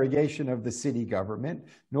in derogation of the city government,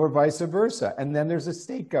 nor vice versa. And then there's a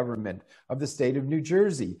state government of the state of New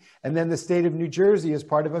Jersey. And then the state of New Jersey is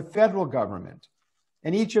part of a federal government.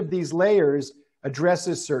 And each of these layers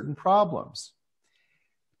addresses certain problems.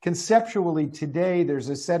 Conceptually, today, there's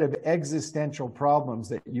a set of existential problems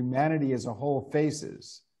that humanity as a whole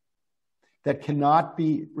faces that cannot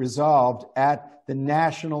be resolved at the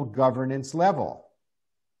national governance level.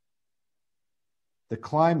 The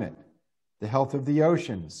climate, the health of the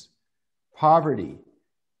oceans, poverty,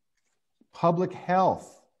 public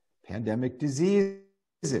health, pandemic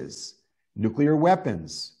diseases, nuclear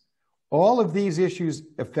weapons. All of these issues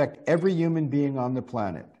affect every human being on the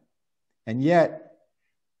planet. And yet,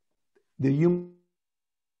 the human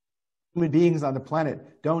beings on the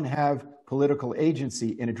planet don't have political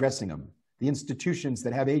agency in addressing them. The institutions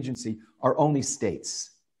that have agency are only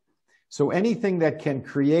states. So anything that can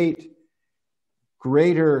create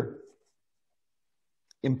greater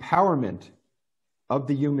empowerment of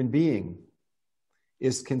the human being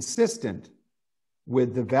is consistent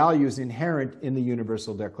with the values inherent in the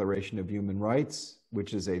Universal Declaration of Human Rights,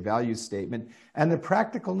 which is a value statement, and the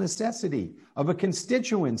practical necessity of a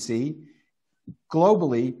constituency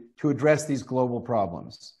globally to address these global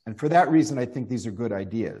problems. And for that reason, I think these are good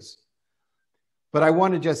ideas. But I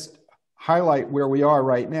want to just highlight where we are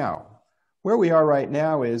right now. Where we are right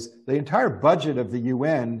now is the entire budget of the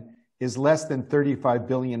UN is less than $35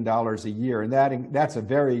 billion a year. And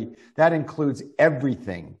that includes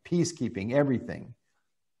everything, peacekeeping, everything.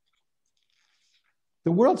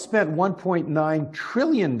 The world spent $1.9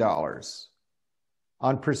 trillion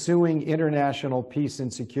on pursuing international peace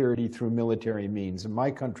and security through military means, and my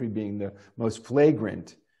country being the most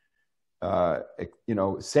flagrant,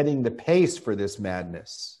 setting the pace for this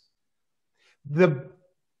madness. The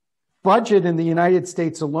budget in the United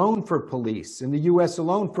States alone for police, in the US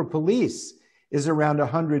alone for police, is around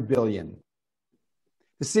 $100 billion.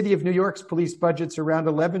 The city of New York's police budget's around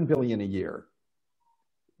 $11 billion a year.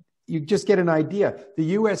 You just get an idea. The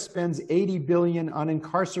US spends $80 billion on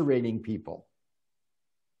incarcerating people.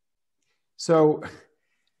 So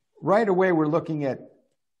right away, we're looking at,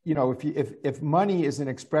 if money is an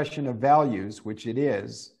expression of values, which it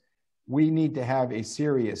is, we need to have a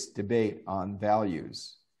serious debate on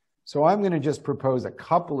values. So I'm going to just propose a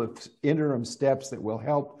couple of interim steps that will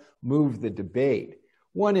help move the debate.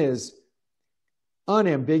 One is,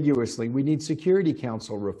 unambiguously, we need Security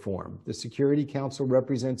Council reform. The Security Council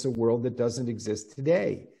represents a world that doesn't exist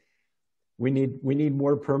today. We need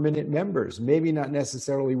more permanent members, maybe not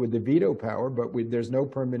necessarily with the veto power, but there's no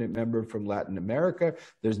permanent member from Latin America.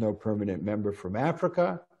 There's no permanent member from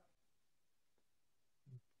Africa.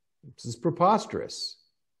 This is preposterous.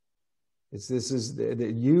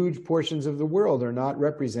 The huge portions of the world are not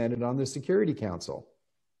represented on the Security Council.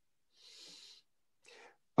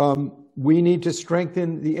 We need to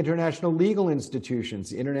strengthen the international legal institutions.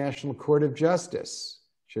 The International Court of Justice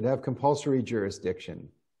should have compulsory jurisdiction,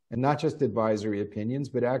 and not just advisory opinions,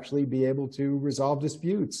 but actually be able to resolve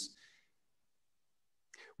disputes.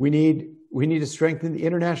 We need to strengthen the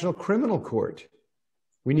International Criminal Court.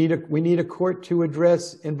 We need a court to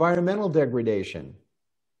address environmental degradation.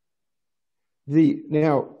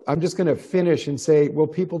 Now, I'm just going to finish and say, well,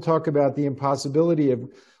 people talk about the impossibility of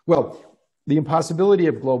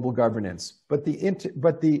global governance, but the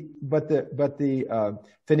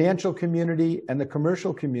financial community and the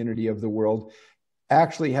commercial community of the world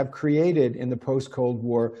actually have created in the post-Cold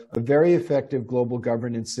War a very effective global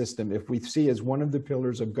governance system, if we see as one of the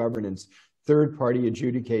pillars of governance, third-party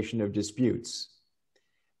adjudication of disputes.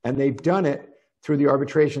 And they've done it through the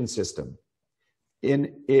arbitration system.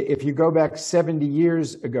 If you go back 70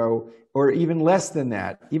 years ago, or even less than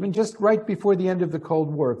that, even just right before the end of the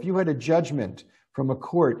Cold War, if you had a judgment from a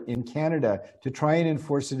court in Canada to try and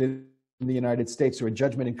enforce it in the United States, or a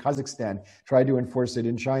judgment in Kazakhstan, try to enforce it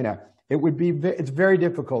in China, it's very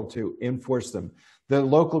difficult to enforce them. The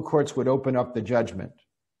local courts would open up the judgment,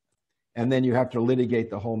 and then you have to litigate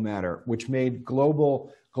the whole matter, which made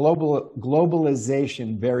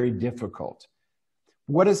globalization very difficult.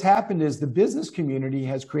 What has happened is the business community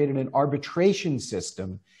has created an arbitration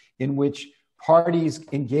system in which parties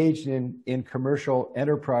engaged in commercial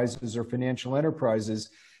enterprises or financial enterprises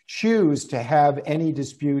choose to have any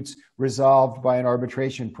disputes resolved by an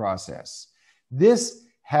arbitration process. This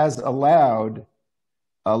has allowed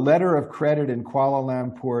a letter of credit in Kuala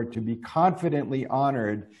Lumpur to be confidently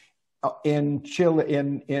honored in Chile,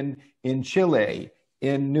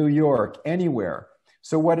 in New York, anywhere.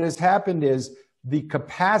 So what has happened is the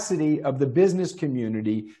capacity of the business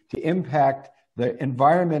community to impact the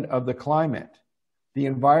environment of the climate, the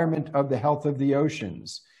environment of the health of the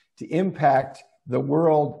oceans, to impact the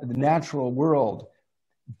world, the natural world,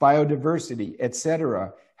 biodiversity,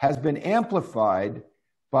 etc., has been amplified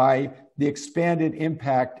by the expanded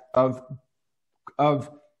impact of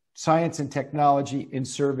science and technology in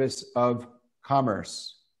service of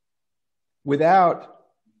commerce, without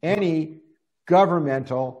any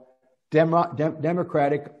governmental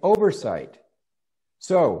democratic oversight.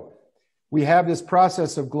 So we have this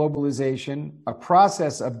process of globalization, a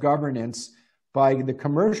process of governance by the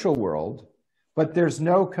commercial world, but there's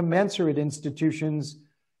no commensurate institutions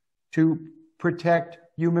to protect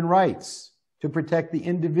human rights, to protect the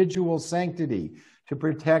individual sanctity, to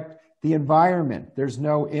protect the environment. There's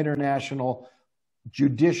no international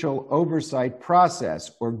judicial oversight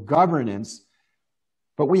process or governance,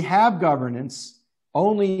 but we have governance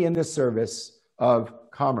only in the service of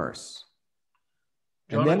commerce.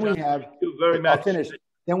 And then we have, thank you very much. I'll finish.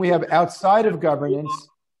 Then we have outside of governance.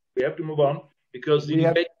 We have to move on because the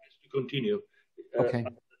debate has to continue. Okay.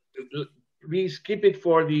 We skip it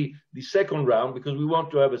for the second round because we want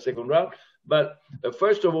to have a second round. But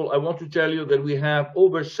first of all, I want to tell you that we have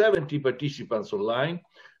over 70 participants online.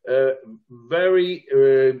 Very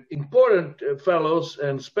important fellows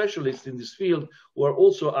and specialists in this field who are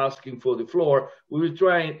also asking for the floor. We will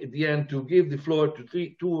try at the end to give the floor to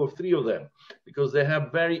two or three of them because they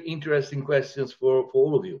have very interesting questions for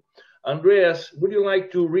all of you. Andreas, would you like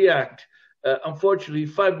to react? Unfortunately,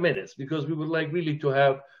 5 minutes because we would like really to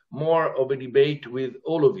have more of a debate with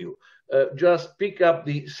all of you. Just pick up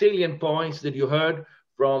the salient points that you heard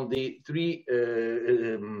from the three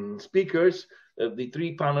speakers, the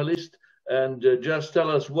three panelists, and just tell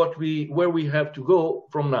us where we have to go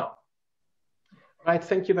from now. Right,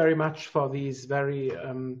 thank you very much for these very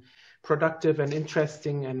productive and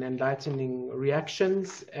interesting and enlightening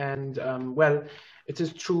reactions. And well, it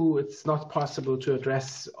is true, it's not possible to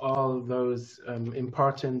address all those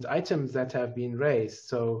important items that have been raised.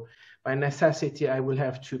 So by necessity, I will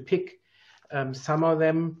have to pick some of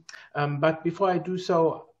them. But before I do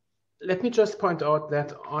so, let me just point out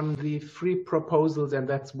that on the three proposals, and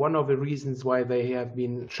that's one of the reasons why they have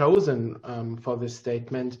been chosen for this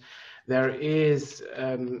statement, there is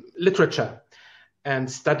literature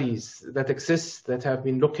and studies that exist that have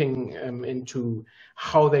been looking into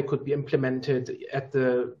how they could be implemented at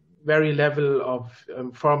the very level of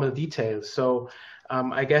formal detail. So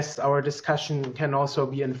I guess our discussion can also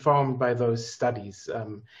be informed by those studies.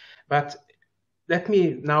 But let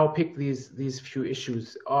me now pick these few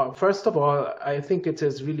issues. First of all, I think it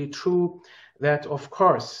is really true that, of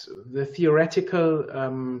course, the theoretical,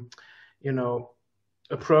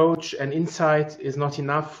 approach and insight is not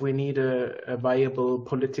enough. We need a viable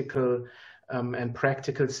political and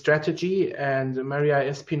practical strategy. And Maria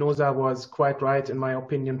Espinosa was quite right, in my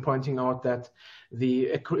opinion, pointing out that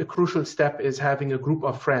a crucial step is having a group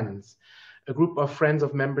of friends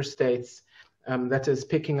of member states that is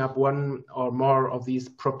picking up one or more of these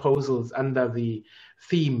proposals under the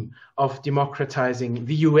theme of democratizing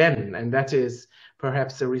the UN. And that is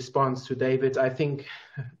perhaps a response to David. I think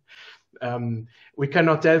we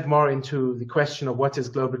cannot delve more into the question of what is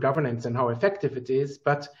global governance and how effective it is,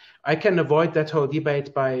 but I can avoid that whole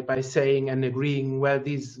debate by saying and agreeing, well,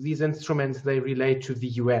 these instruments, they relate to the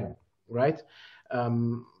UN, right?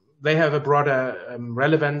 They have a broader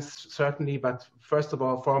relevance, certainly, but first of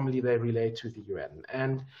all, formally, they relate to the UN.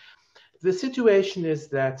 And the situation is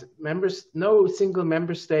that no single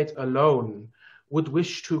member state alone would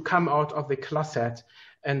wish to come out of the closet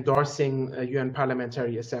endorsing a UN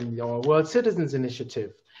Parliamentary Assembly or World Citizens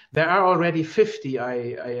Initiative. There are already 50, I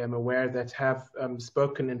am aware, that have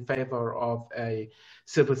spoken in favor of a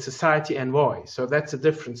civil society envoy. So that's a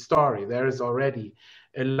different story. There is already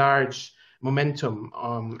a large momentum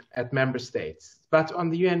at member states. But on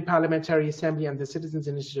the UN Parliamentary Assembly and the Citizens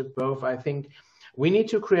Initiative both, I think we need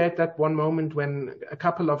to create that one moment when a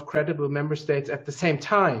couple of credible member states at the same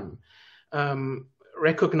time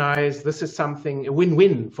recognize this is something, a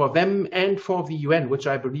win-win for them and for the UN, which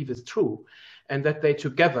I believe is true, and that they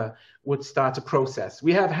together would start a process.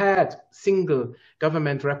 We have had single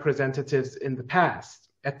government representatives in the past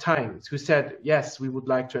at times who said, yes, we would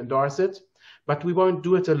like to endorse it, but we won't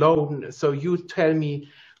do it alone. So you tell me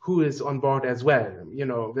who is on board as well. You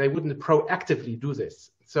know, they wouldn't proactively do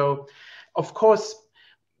this. So of course,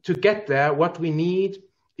 to get there, what we need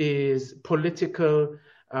is political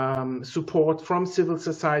support from civil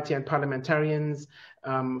society and parliamentarians,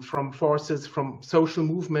 from forces, from social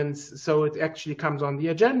movements, so it actually comes on the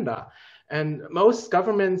agenda. And most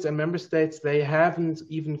governments and member states, they haven't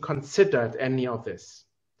even considered any of this.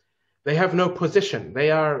 They have no position.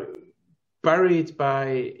 They are buried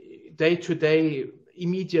by day-to-day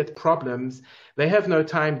immediate problems. They have no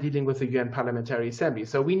time dealing with the UN Parliamentary Assembly.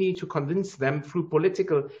 So we need to convince them through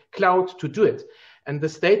political clout to do it. And the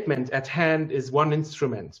statement at hand is one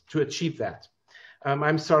instrument to achieve that.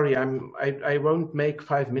 I'm sorry, I won't make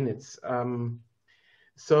 5 minutes.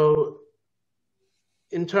 So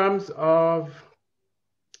in terms of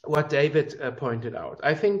what David pointed out,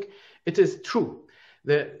 I think it is true.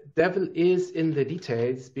 The devil is in the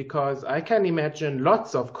details, because I can imagine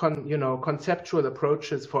lots of conceptual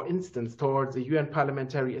approaches, for instance, towards the UN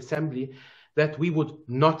Parliamentary Assembly that we would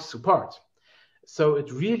not support. So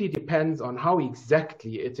it really depends on how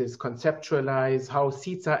exactly it is conceptualized, how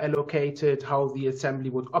seats are allocated, how the assembly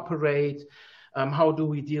would operate, how do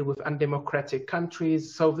we deal with undemocratic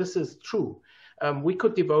countries. So this is true. We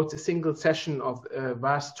could devote a single session of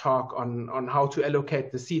WAAS talk on how to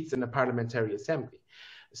allocate the seats in a parliamentary assembly.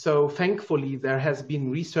 So thankfully, there has been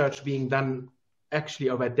research being done actually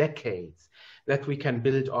over decades that we can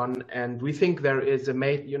build on. And we think there is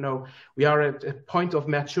we are at a point of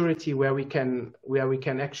maturity where we can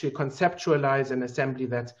actually conceptualize an assembly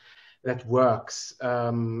that works.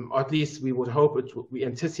 Or at least we would hope we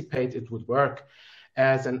anticipate it would work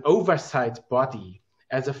as an oversight body,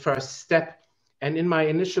 as a first step. And in my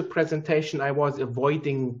initial presentation, I was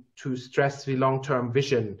avoiding to stress the long-term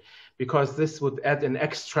vision, because this would add an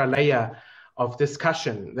extra layer of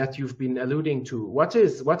discussion that you've been alluding to. What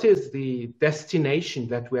is the destination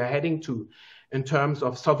that we're heading to in terms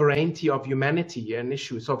of sovereignty of humanity,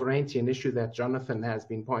 sovereignty, an issue that Jonathan has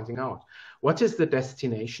been pointing out? What is the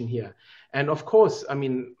destination here? And of course, I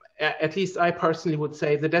mean, at least I personally would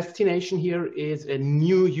say the destination here is a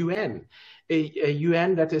new UN, a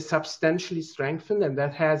UN that is substantially strengthened and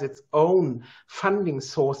that has its own funding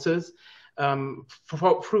sources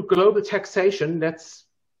through global taxation. Let's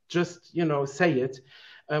just, say it,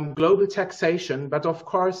 global taxation. But of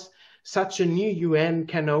course, such a new UN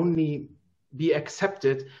can only be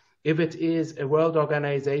accepted if it is a world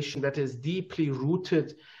organization that is deeply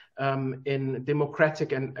rooted in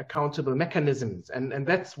democratic and accountable mechanisms. And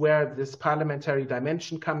that's where this parliamentary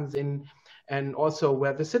dimension comes in, and also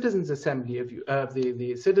where the Citizens Assembly,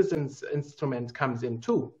 the Citizens Instrument comes in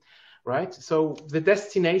too. Right? So the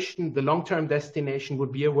destination, the long-term destination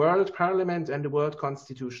would be a world parliament and a world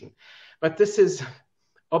constitution. But this is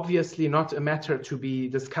obviously not a matter to be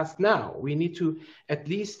discussed now. We need to at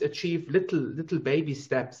least achieve little baby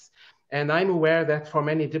steps. And I'm aware that for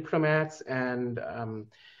many diplomats and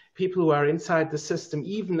people who are inside the system,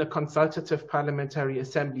 even a consultative parliamentary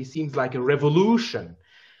assembly seems like a revolution.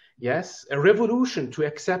 Yes, a revolution to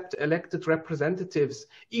accept elected representatives,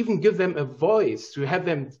 even give them a voice, to have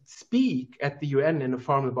them speak at the UN in a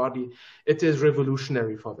formal body. It is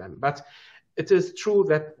revolutionary for them. But it is true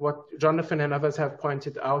that what Jonathan and others have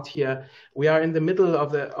pointed out here, we are in the middle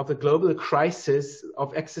of the global crisis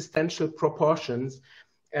of existential proportions.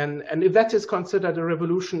 And if that is considered a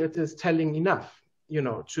revolution, it is telling enough,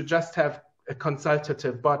 to just have a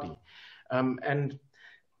consultative body.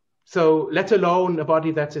 So let alone a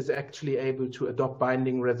body that is actually able to adopt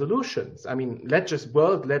binding resolutions. I mean,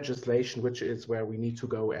 world legislation, which is where we need to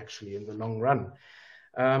go actually in the long run.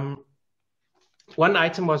 One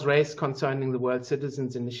item was raised concerning the World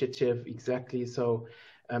Citizens Initiative, exactly. So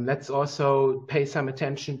let's also pay some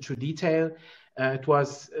attention to detail. It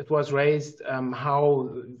was raised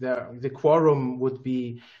how the quorum would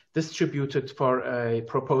be distributed for a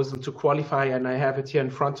proposal to qualify, and I have it here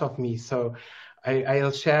in front of me. So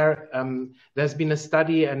I'll share. There's been a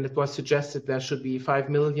study, and it was suggested there should be 5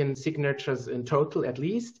 million signatures in total, at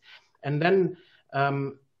least. And then,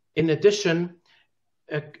 in addition,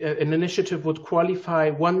 an initiative would qualify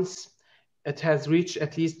once it has reached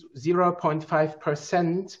at least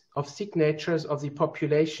 0.5% of signatures of the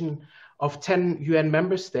population of 10 UN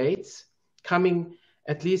member states, coming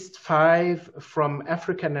at least 5 from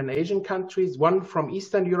African and Asian countries, 1 from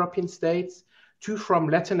Eastern European states, 2 from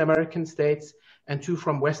Latin American states, and 2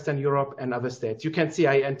 from Western Europe and other states. You can see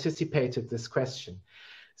I anticipated this question.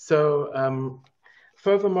 So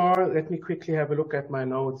furthermore, let me quickly have a look at my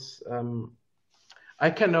notes. I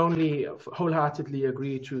can only wholeheartedly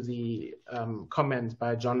agree to the comment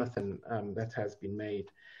by Jonathan that has been made,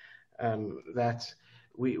 that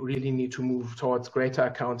we really need to move towards greater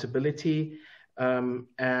accountability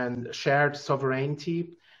and shared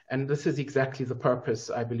sovereignty. And this is exactly the purpose,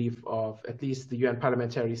 I believe, of at least the UN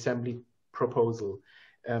Parliamentary Assembly proposal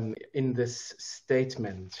in this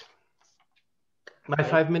statement. My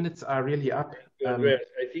 5 minutes are really up. Andreas,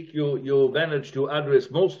 I think you managed to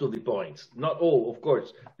address most of the points, not all, of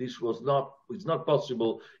course. It's not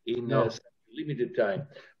possible in limited time,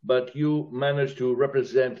 but you managed to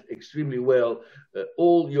represent extremely well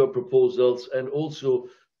all your proposals, and also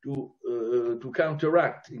to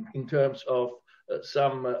counteract in terms of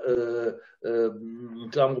some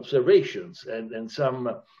observations and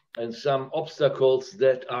some obstacles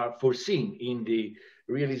that are foreseen in the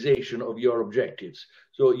realization of your objectives.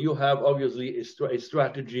 So you have obviously a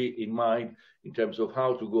strategy in mind in terms of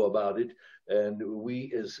how to go about it, and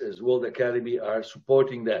we as World Academy are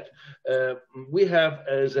supporting that. We have,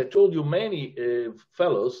 as I told you, many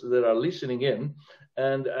fellows that are listening in,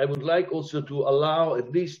 and I would like also to allow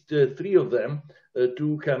at least 3 of them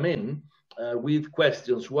to come in with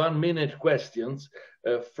questions, 1-minute questions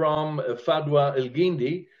from Fadwa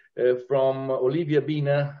El-Gindi, from Olivia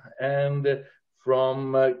Bina, and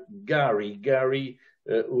from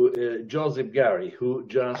Joseph Garry, who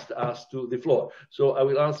just asked to the floor. So I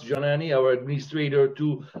will ask Janani, our administrator,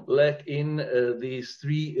 to let in these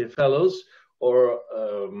 3 fellows, or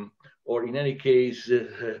in any case,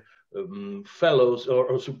 fellows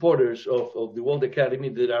or supporters of the World Academy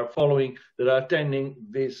that are attending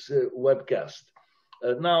this webcast.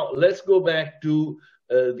 Now let's go back to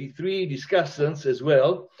the 3 discussants as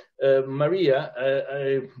well. Maria,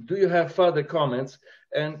 do you have further comments?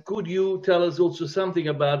 And could you tell us also something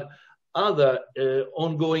about other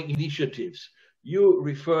ongoing initiatives? You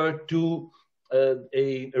referred to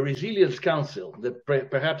a resilience council that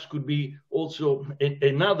perhaps could be also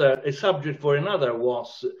a subject for another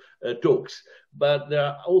WAAS talks. But there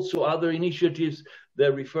are also other initiatives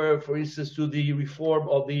that refer, for instance, to the reform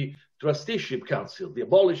of the trusteeship council, the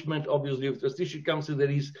abolishment, obviously, of trusteeship council that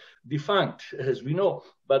is defunct, as we know,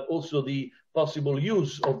 but also the possible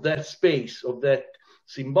use of that space, of that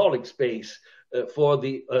symbolic space,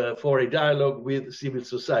 for a dialogue with civil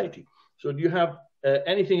society. So do you have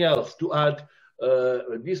anything else to add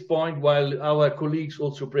at this point, while our colleagues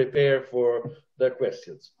also prepare for their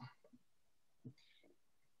questions?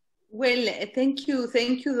 Well, thank you,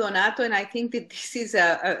 Donato, and I think that this is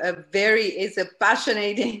a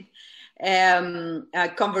passionate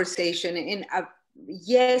conversation. And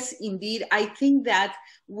yes, indeed, I think that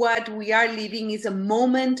what we are living is a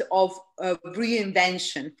moment of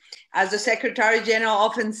reinvention. As the Secretary General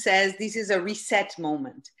often says, this is a reset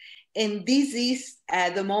moment. And this is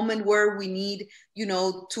the moment where we need,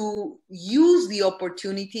 to use the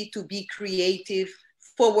opportunity to be creative,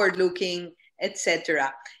 forward-looking,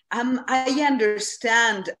 etc. I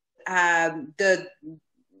understand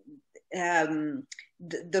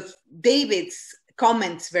David's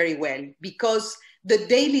comments very well, because the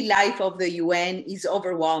daily life of the UN is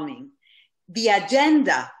overwhelming. The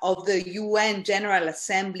agenda of the UN General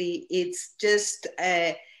Assembly, it's just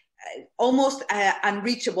almost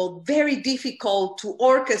unreachable, very difficult to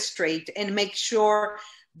orchestrate and make sure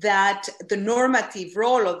that the normative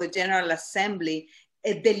role of the General Assembly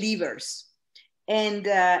delivers. And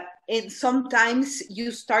sometimes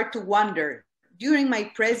you start to wonder. During my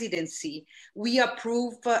presidency, we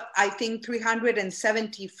approved, I think,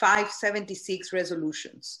 76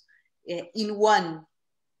 resolutions in one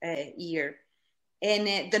year.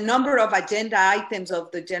 And the number of agenda items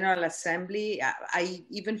of the General Assembly, I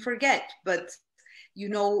even forget. But,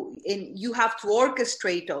 and you have to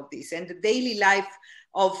orchestrate all this. And the daily life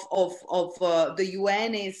of the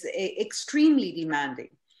UN is extremely demanding.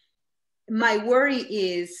 My worry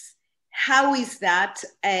is, how is that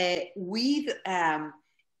with a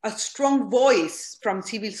strong voice from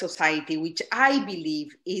civil society, which I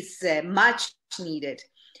believe is much needed,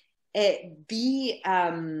 the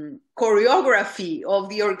choreography of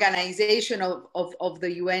the organization of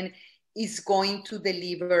the UN is going to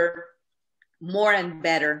deliver more and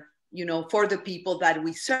better, for the people that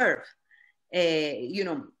we serve.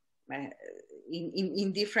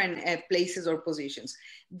 in different places or positions.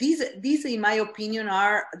 These, in my opinion,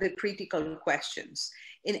 are the critical questions,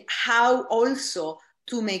 and how also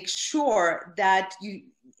to make sure that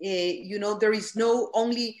there is no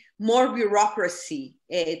only more bureaucracy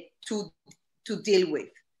to deal with,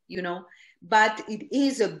 but it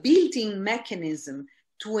is a built-in mechanism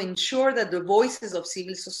to ensure that the voices of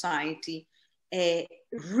civil society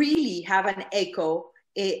really have an echo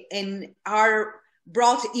and are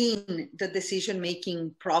brought in the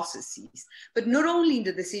decision-making processes, but not only in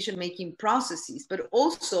the decision-making processes, but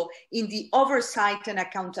also in the oversight and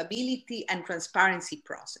accountability and transparency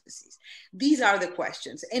processes. These are the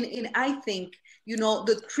questions. And I think,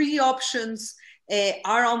 the three options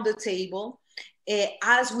are on the table.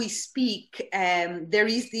 As we speak, there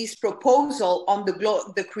is this proposal on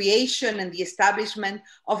the creation and the establishment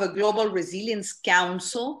of a Global Resilience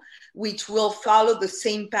Council, which will follow the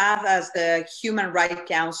same path as the Human Rights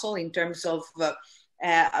Council in terms of, the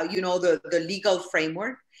legal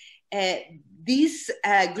framework. This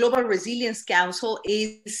Global Resilience Council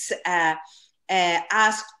is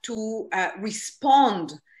asked to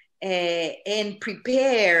respond and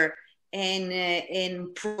prepare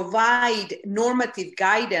and provide normative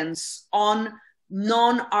guidance on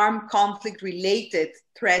non-armed conflict related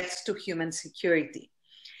threats to human security.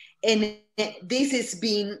 And this has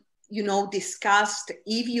been, discussed.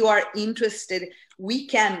 If you are interested, we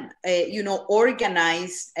can,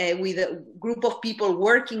 organize with a group of people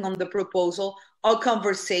working on the proposal, a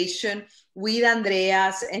conversation with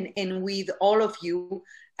Andreas and with all of you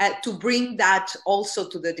to bring that also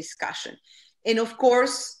to the discussion. And of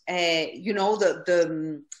course,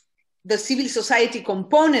 the civil society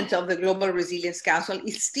component of the Global Resilience Council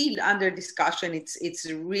is still under discussion. It's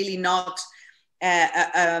really not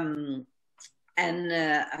an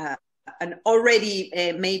already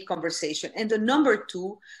made conversation. And the number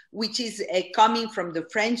two, which is coming from the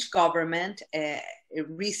French government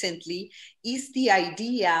recently, is the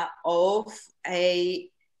idea of a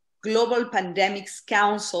Global Pandemics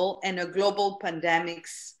Council and a Global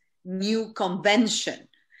Pandemics new convention.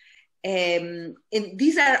 And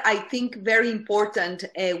these are, I think, very important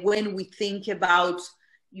when we think about,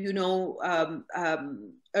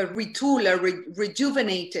 a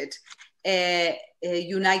rejuvenated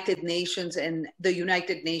United Nations and the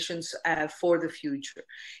United Nations for the future.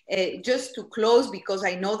 Just to close, because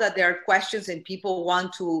I know that there are questions and people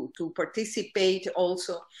want to participate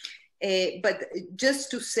also, but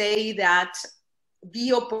just to say that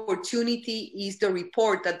the opportunity is the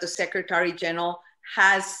report that the Secretary General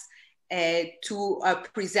has to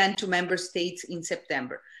present to member states in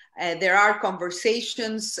September. There are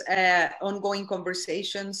conversations, ongoing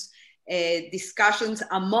conversations, discussions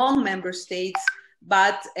among member states,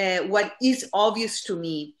 but what is obvious to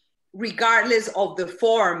me, regardless of the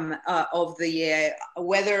form of the,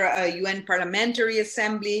 whether a UN Parliamentary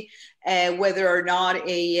Assembly, whether or not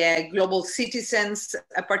a global citizens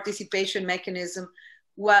participation mechanism,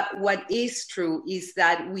 what is true is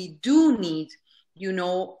that we do need,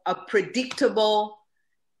 a predictable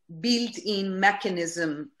built-in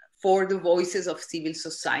mechanism for the voices of civil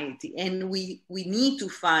society. And we need to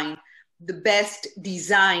find the best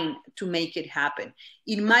design to make it happen.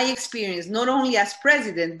 In my experience, not only as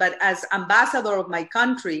president, but as ambassador of my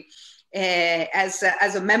country, as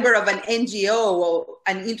a member of an NGO or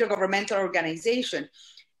an intergovernmental organization,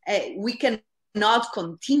 we cannot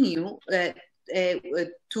continue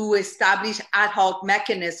to establish ad hoc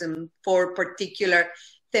mechanism for particular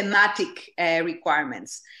thematic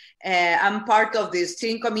requirements. I'm part of the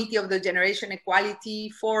steering committee of the Generation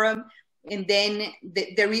Equality Forum, and then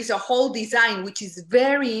there is a whole design which is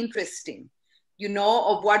very interesting,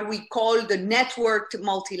 of what we call the networked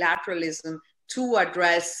multilateralism to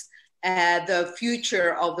address the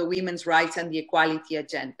future of the women's rights and the equality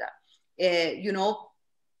agenda.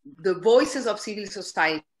 The voices of civil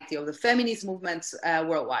society, of the feminist movements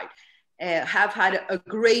worldwide, have had a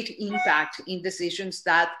great impact in decisions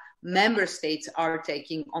that member states are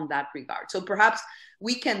taking on that regard. So perhaps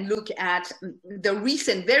we can look at the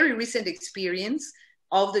very recent experience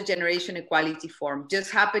of the Generation Equality Forum,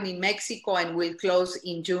 just happened in Mexico and will close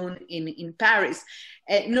in June in Paris.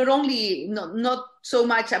 Not so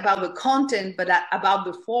much about the content, but about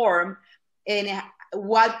the form and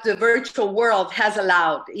what the virtual world has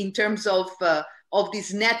allowed in terms of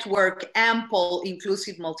this network, ample,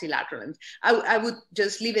 inclusive multilateralism. I would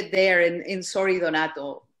just leave it there, and sorry,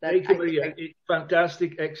 Donato. Thank you, Maria.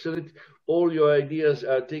 Fantastic, excellent. All your ideas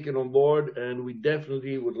are taken on board, and we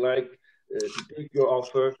definitely would like to take your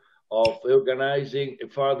offer of organizing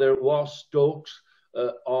further WAAS talks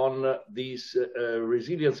on these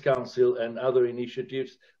Resilience Council and other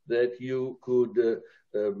initiatives that you could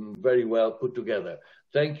very well put together.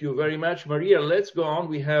 Thank you very much. Maria, let's go on.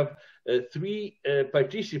 We have three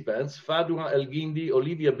participants, Fadwa El-Guindi,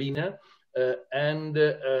 Olivia Bina, and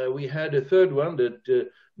we had a third one that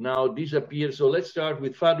now disappeared. So let's start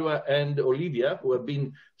with Fadwa and Olivia, who have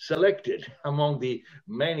been selected among the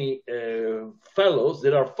many fellows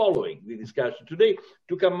that are following the discussion today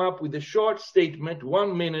to come up with a short statement,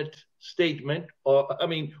 1 minute statement, or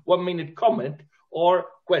 1 minute comment or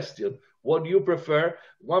question. What do you prefer?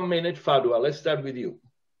 1 minute, Fadwa. Let's start with you.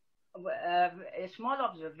 A small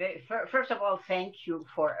observation. First of all, thank you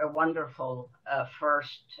for a wonderful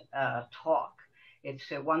first talk.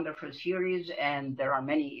 It's a wonderful series, and there are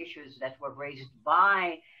many issues that were raised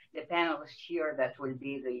by the panelists here that will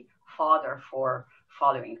be the fodder for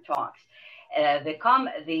following talks.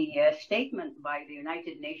 The statement by the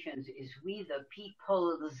United Nations is "we the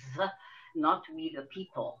peoples," not "we the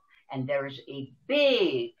people," and there is a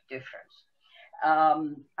big difference.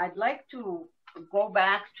 I'd like to go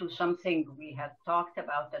back to something we had talked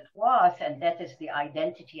about at WAAS, and that is the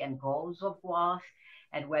identity and goals of WAAS,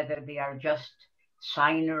 and whether they are just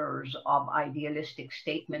signers of idealistic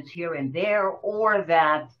statements here and there, or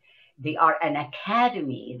that they are an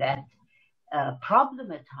academy that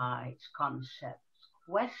problematize concepts,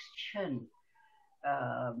 question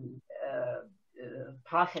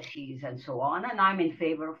processes, and so on. And I'm in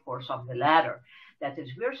favor, of course, of the latter. That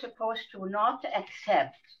is, we're supposed to not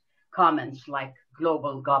accept comments like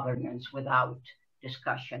global governance without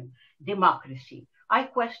discussion, democracy. I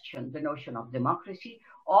question the notion of democracy.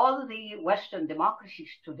 All the Western democracies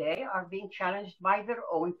today are being challenged by their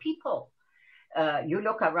own people. You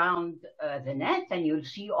look around the net and you'll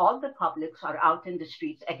see all the publics are out in the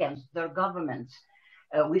streets against their governments.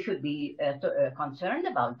 We should be concerned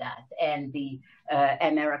about that. And the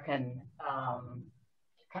American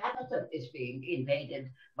capital is being invaded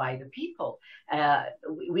by the people.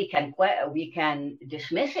 We can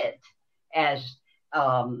dismiss it as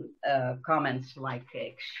comments like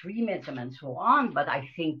extremism and so on, but I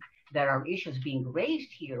think there are issues being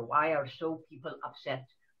raised here. Why are so people upset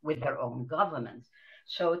with their own governments?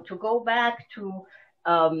 So to go back to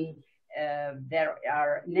there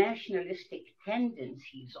are nationalistic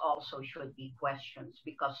tendencies also should be questioned,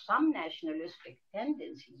 because some nationalistic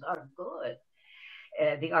tendencies are good.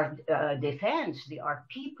 They are defense. They are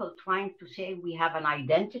people trying to say we have an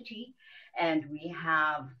identity and we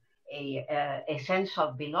have a sense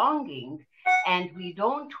of belonging, and we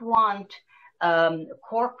don't want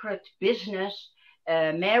corporate business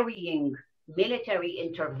marrying military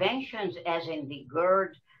interventions, as in the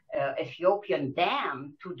GERD Ethiopian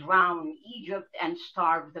dam, to drown Egypt and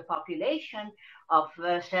starve the population of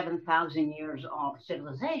 7,000 years of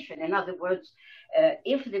civilization. In other words,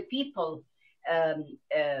 if the people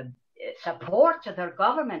support their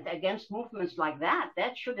government against movements like that,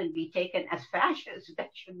 that shouldn't be taken as fascist. That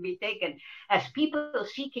should be taken as people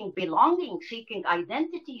seeking belonging, seeking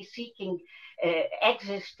identity, seeking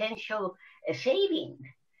existential saving.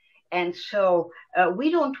 And so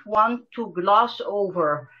we don't want to gloss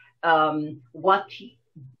over what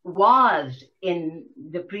was in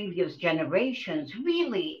the previous generations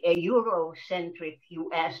really a Eurocentric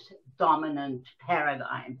US dominant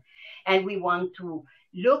paradigm. And we want to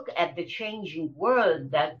look at the changing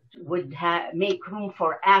world that would make room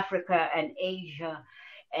for Africa and Asia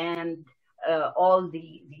and all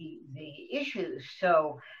the issues.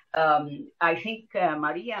 So I think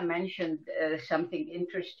Maria mentioned something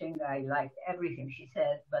interesting. I liked everything she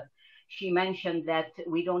said, but she mentioned that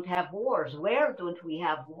we don't have wars. Where don't we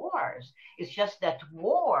have wars? It's just that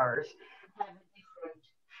wars have a different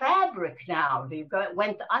fabric now. They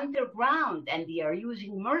went underground, and they are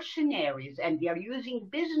using mercenaries, and they are using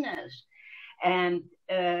business. And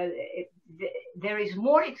there is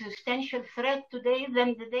more existential threat today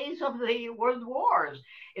than the days of the world wars.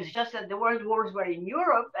 It's just that the world wars were in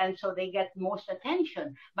Europe, and so they get most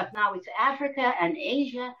attention. But now it's Africa and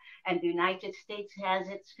Asia, and the United States has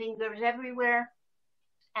its fingers everywhere.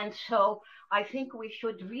 And so I think we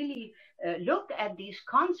should really look at these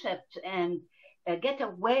concepts and get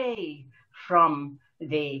away from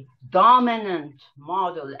the dominant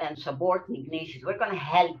model and subordinate nations. We're going to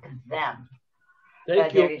help them.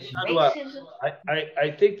 Thank you.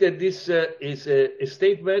 I think that this is a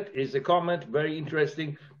statement, is a comment, very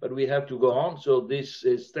interesting, but we have to go on. So this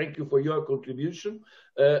is, thank you for your contribution.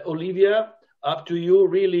 Olivia, up to you,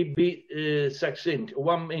 really be succinct,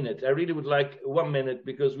 1 minute. I really would like 1 minute,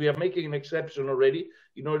 because we are making an exception already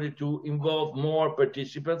in order to involve more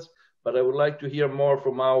participants, but I would like to hear more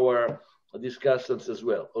from our discussants as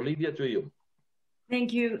well. Olivia, to you.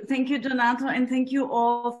 Thank you, Donato, and thank you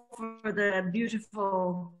all for the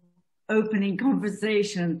beautiful opening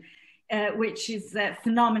conversation, which is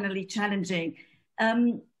phenomenally challenging.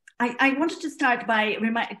 I wanted to start by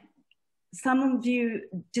some of you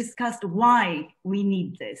discussed why we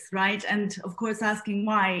need this, right? And of course, asking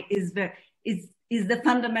why is the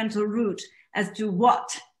fundamental root as to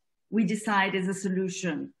what we decide is a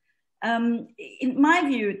solution. In my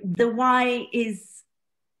view, the why is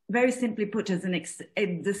very simply put as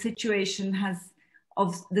the situation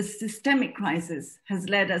of the systemic crisis has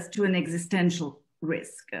led us to an existential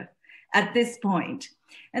risk at this point.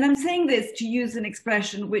 And I'm saying this to use an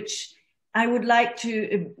expression which I would like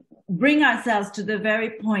to bring ourselves to the very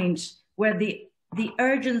point where the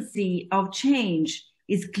urgency of change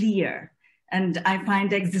is clear. And I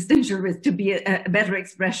find existential risk to be a better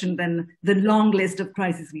expression than the long list of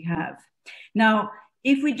crises we have. Now,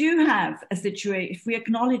 if we do have a situation, if we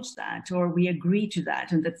acknowledge that or we agree to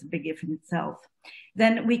that, and that's a big if in itself,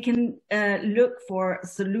 then we can look for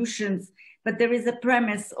solutions. But there is a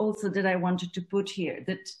premise also that I wanted to put here,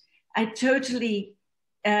 that I totally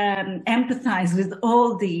empathize with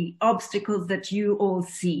all the obstacles that you all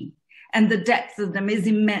see. And the depth of them is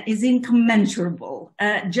incommensurable.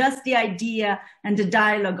 Just the idea and the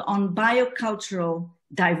dialogue on biocultural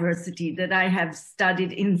diversity that I have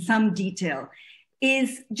studied in some detail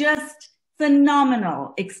is just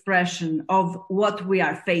phenomenal expression of what we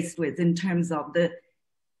are faced with in terms of the,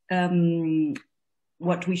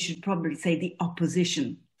 what we should probably say, the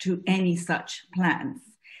opposition to any such plans.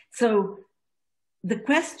 So the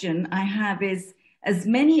question I have is, as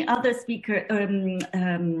many other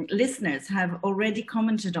listeners have already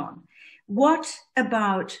commented on, what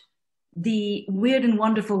about the weird and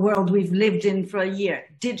wonderful world we've lived in for a year,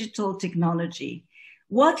 digital technology?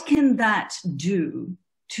 What can that do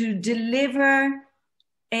to deliver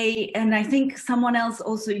and I think someone else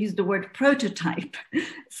also used the word prototype,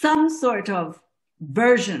 some sort of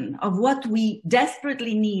version of what we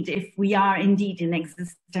desperately need if we are indeed in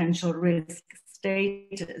existential risk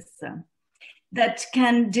status, that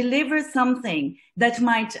can deliver something that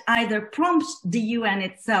might either prompt the UN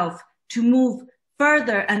itself to move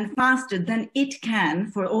further and faster than it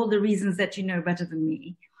can, for all the reasons that you know better than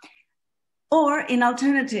me, or in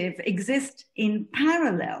alternative, exist in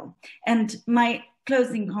parallel. And my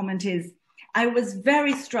closing comment is, I was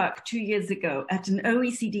very struck 2 years ago at an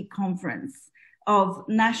OECD conference of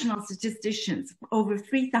national statisticians, over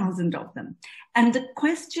 3,000 of them. And the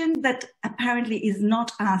question that apparently is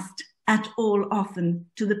not asked at all often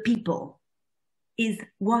to the people is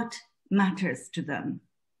what matters to them.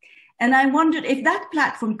 And I wondered if that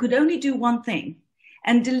platform could only do one thing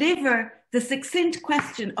and deliver the succinct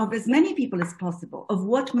question of as many people as possible of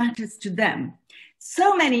what matters to them.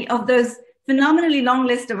 So many of those phenomenally long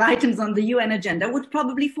list of items on the UN agenda would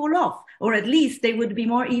probably fall off, or at least they would be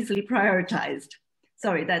more easily prioritized.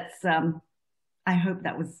 Sorry, that's, I hope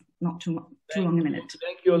that was not too long a minute.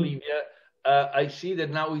 Thank you, Olivia. I see that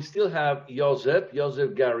now we still have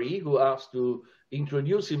Joseph Garry, who asked to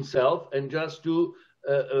introduce himself and just to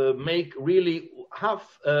make really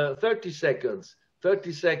 30 seconds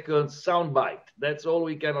soundbite. That's all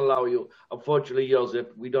we can allow you. Unfortunately, Joseph,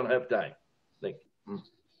 we don't have time. Thank you.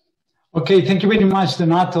 Okay, thank you very much,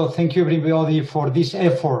 Donato. Thank you, everybody, for this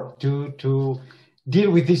effort to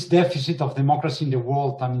deal with this deficit of democracy in the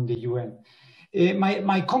world and in the UN.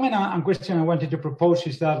 My comment and question I wanted to propose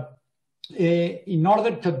is that in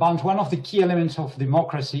order to advance, one of the key elements of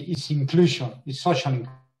democracy is inclusion, is social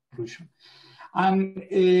inclusion. And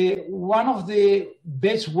one of the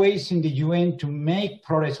best ways in the UN to make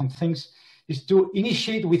progress on things is to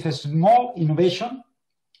initiate with a small innovation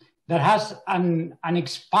that has an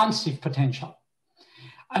expansive potential.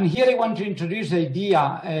 And here I want to introduce the idea,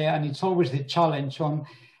 and it's always the challenge, on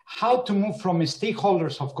how to move from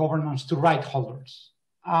stakeholders of governance to right holders.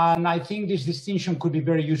 And I think this distinction could be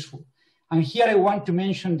very useful. And here I want to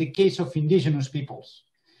mention the case of indigenous peoples.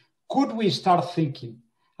 Could we start thinking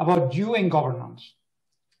about UN governance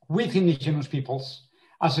with indigenous peoples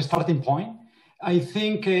as a starting point? I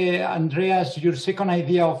think, Andreas, your second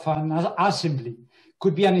idea of an assembly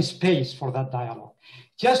could be a space for that dialogue.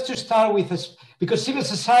 Just to start with, because civil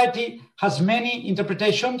society has many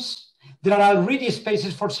interpretations, there are already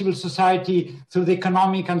spaces for civil society through the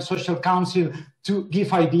Economic and Social Council to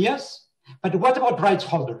give ideas. But what about rights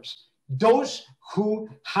holders? Those who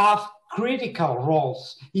have critical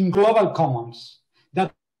roles in global commons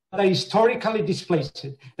that are historically displaced,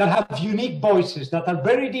 that have unique voices that are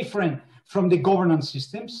very different from the governance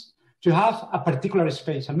systems, to have a particular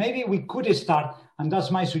space. And maybe we could start, and that's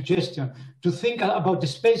my suggestion, to think about the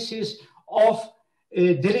spaces of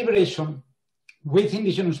deliberation with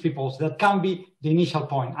indigenous peoples, that can be the initial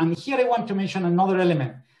point. And here I want to mention another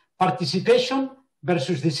element, participation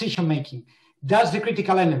versus decision-making. That's the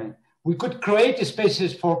critical element. We could create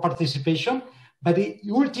spaces for participation, but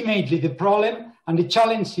ultimately the problem and the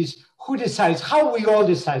challenge is who decides, how we all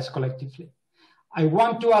decide collectively. I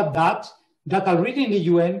want to add that already in the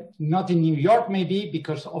UN, not in New York maybe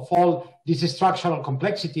because of all these structural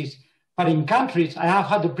complexities, but in countries, I have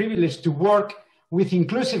had the privilege to work with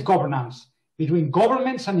inclusive governance between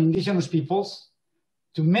governments and indigenous peoples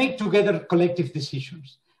to make together collective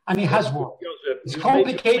decisions. And it has worked. It's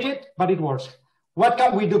complicated, but it works. What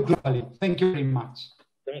can we do globally? Thank you very much.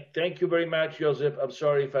 Thank you very much, Joseph. I'm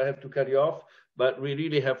sorry if I have to cut you off, but we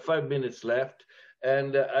really have 5 minutes left.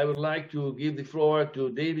 And I would like to give the floor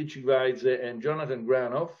to David Chikvaidze and Jonathan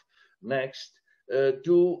Granoff next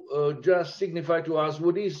to just signify to us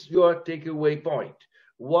what is your takeaway point.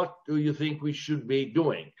 What do you think we should be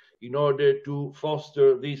doing in order to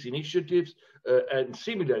foster these initiatives and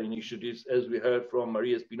similar initiatives, as we heard from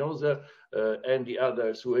Maria Espinosa and the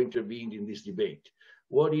others who intervened in this debate?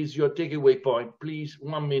 What is your takeaway point? Please,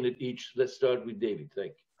 1 minute each. Let's start with David.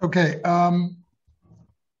 Thank you. Okay.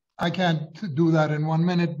 I can't do that in 1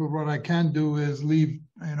 minute, but what I can do is leave,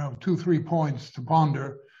 2, 3 points to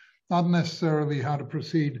ponder, not necessarily how to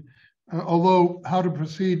proceed. Although how to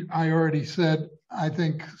proceed, I already said. I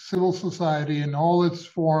think civil society in all its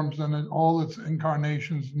forms and in all its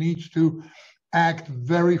incarnations needs to act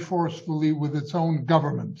very forcefully with its own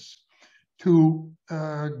governments to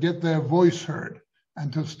get their voice heard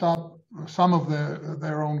and to stop some of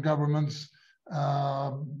their own governments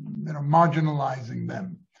marginalizing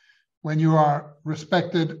them. When you are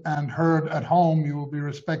respected and heard at home, you will be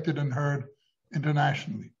respected and heard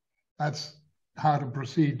internationally. That's how to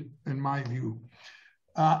proceed, in my view.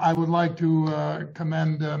 I would like to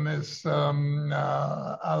commend Ms.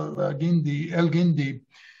 El Guindy,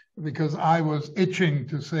 because I was itching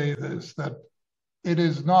to say this, that it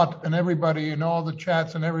is not, and everybody in all the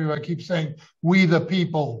chats and everybody keeps saying, we the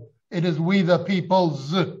people. It is we the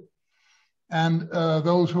peoples. And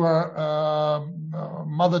those who are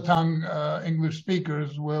mother tongue English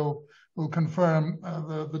speakers will confirm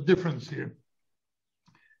the difference here.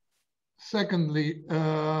 Secondly,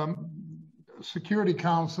 Security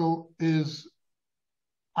Council is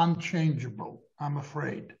unchangeable, I'm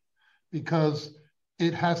afraid, because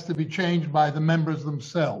it has to be changed by the members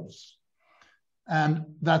themselves. And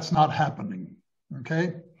that's not happening,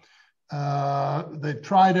 okay? They've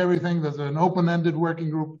tried everything. There's an open-ended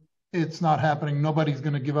working group. It's not happening. Nobody's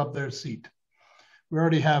going to give up their seat. We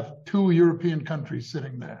already have 2 European countries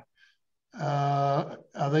sitting there. Are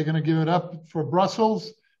they going to give it up for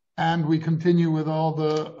Brussels? And we continue with all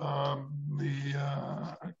the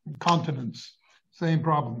continents. Same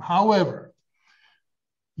problem. However,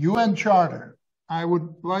 UN Charter, I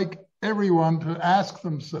would like everyone to ask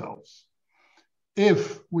themselves,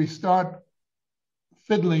 if we start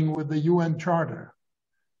fiddling with the UN Charter,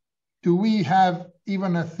 do we have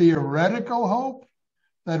even a theoretical hope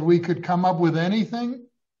that we could come up with anything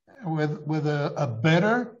with a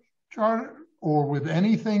better charter or with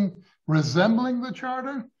anything resembling the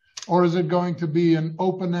charter? Or is it going to be an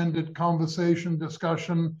open-ended conversation,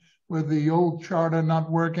 discussion with the old charter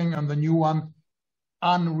not working and the new one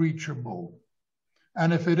unreachable?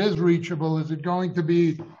 And if it is reachable, is it going to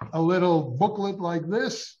be a little booklet like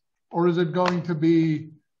this? Or is it going to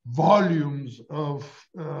be volumes of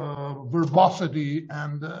verbosity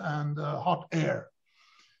and hot air?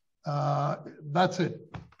 That's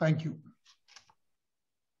it. Thank you.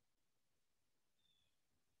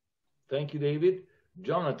 Thank you, David.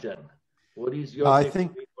 Jonathan, what is your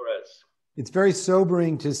takeaway for us? It's very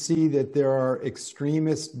sobering to see that there are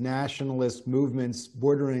extremist nationalist movements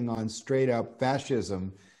bordering on straight up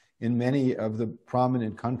fascism in many of the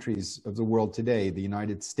prominent countries of the world today, the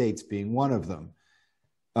United States being one of them.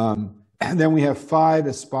 And then we have 5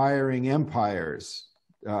 aspiring empires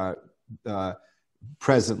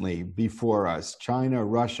presently before us: China,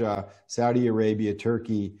 Russia, Saudi Arabia,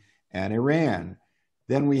 Turkey, and Iran.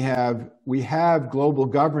 Then we have global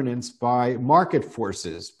governance by market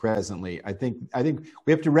forces presently. I think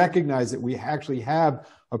we have to recognize that we actually have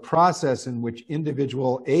a process in which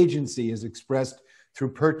individual agency is expressed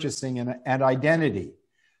through purchasing and identity.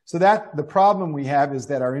 So that the problem we have is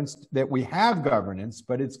that we have governance,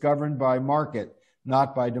 but it's governed by market,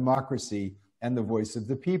 not by democracy and the voice of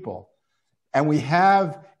the people. And we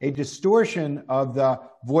have a distortion of the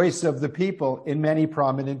voice of the people in many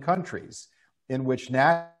prominent countries, in which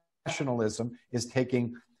nationalism is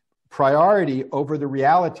taking priority over the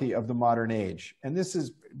reality of the modern age. And this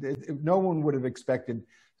is, no one would have expected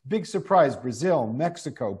Big surprise, Brazil,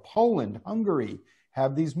 Mexico, Poland, Hungary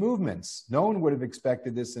have these movements. No one would have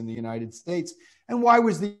expected this in the United States. And why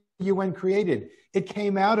was the UN created? It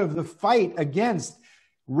came out of the fight against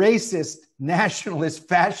racist, nationalist,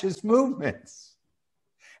 fascist movements.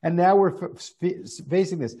 And now we're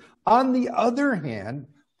facing this. On the other hand,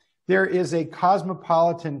 there is a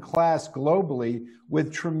cosmopolitan class globally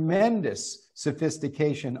with tremendous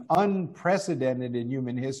sophistication, unprecedented in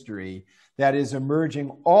human history, that is emerging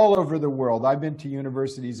all over the world. I've been to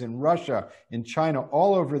universities in Russia, in China,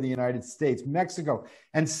 all over the United States, Mexico,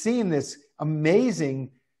 and seen this amazing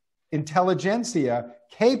intelligentsia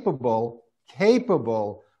capable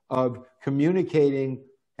of communicating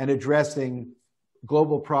and addressing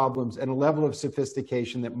global problems at a level of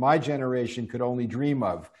sophistication that my generation could only dream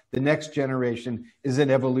of. The next generation is an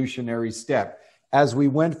evolutionary step. As we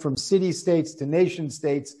went from city-states to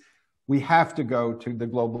nation-states, we have to go to the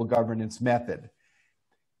global governance method.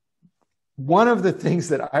 One of the things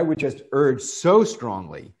that I would just urge so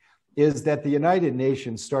strongly is that the United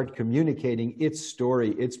Nations start communicating its story,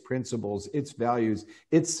 its principles, its values,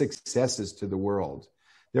 its successes to the world.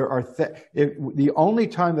 There are the only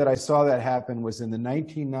time that I saw that happen was in the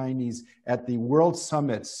 1990s at the world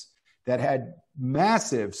summits that had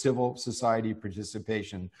massive civil society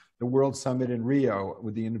participation. The World Summit in Rio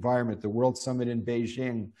with the environment, the World Summit in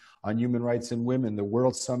Beijing on human rights and women, the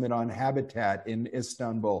World Summit on habitat in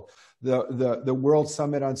Istanbul, the World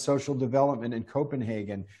Summit on social development in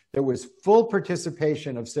Copenhagen. There was full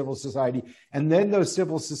participation of civil society. And then those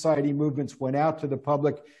civil society movements went out to the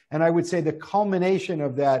public. And I would say the culmination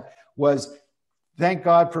of that was, thank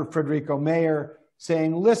God for Federico Mayer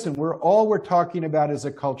saying, listen, all we're talking about is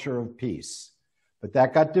a culture of peace. But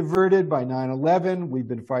that got diverted by 9/11. We've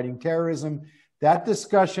been fighting terrorism. That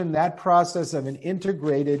discussion, that process of an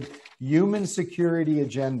integrated human security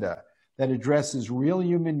agenda that addresses real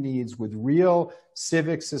human needs with real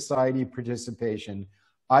civic society participation,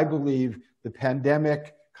 I believe the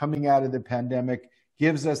pandemic, coming out of the pandemic,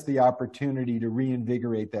 gives us the opportunity to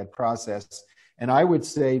reinvigorate that process. And I would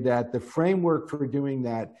say that the framework for doing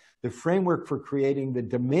that, the framework for creating the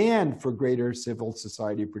demand for greater civil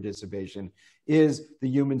society participation is the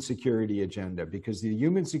human security agenda, because the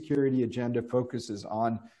human security agenda focuses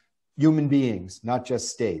on human beings, not just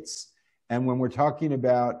states. And when we're talking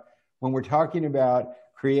about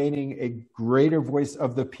creating a greater voice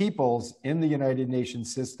of the peoples in the United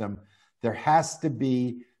Nations system, there has to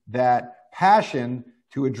be that passion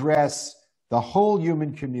to address the whole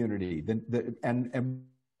human community, and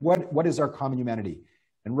what is our common humanity.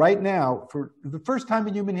 And right now, for the first time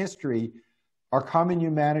in human history, our common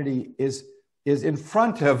humanity is in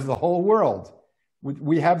front of the whole world.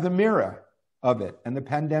 We have the mirror of it, and the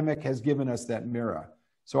pandemic has given us that mirror.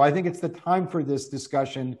 So I think it's the time for this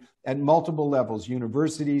discussion at multiple levels,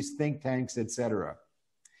 universities, think tanks, etc.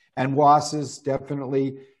 And WAAS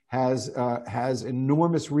definitely has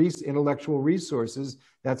enormous intellectual resources.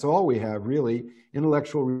 That's all we have, really,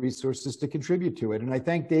 intellectual resources to contribute to it. And I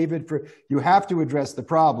thank David for, you have to address the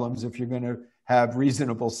problems if you're going to have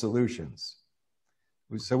reasonable solutions.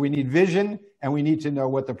 So we need vision, and we need to know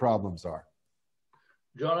what the problems are.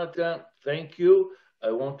 Jonathan, thank you.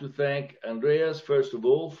 I want to thank Andreas, first of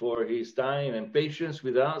all, for his time and patience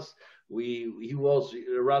with us. He was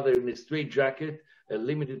rather in a straitjacket, a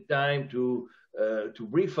limited time to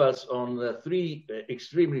brief us on three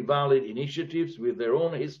extremely valid initiatives with their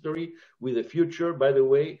own history, with a future, by the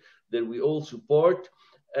way, that we all support.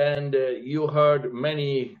 And you heard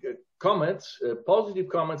many comments, positive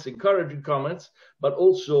comments, encouraging comments, but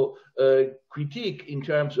also critique in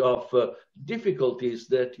terms of difficulties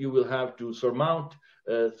that you will have to surmount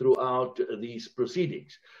throughout these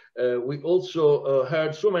proceedings. We also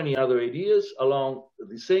heard so many other ideas along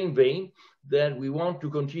the same vein that we want to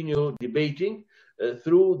continue debating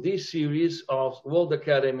through this series of World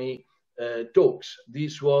Academy talks.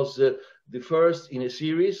 This was the first in a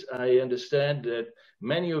series. I understand that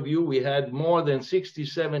many of you, we had more than 60,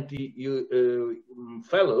 70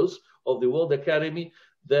 fellows of the World Academy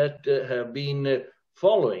that have been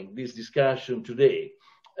following this discussion today.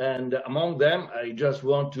 And among them, I just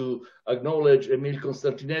want to acknowledge Emil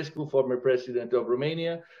Constantinescu, former president of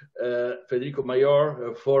Romania, Federico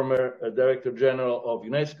Mayor, former director general of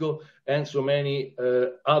UNESCO, and so many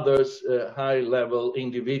others, high-level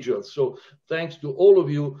individuals. So thanks to all of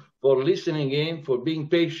you for listening in, for being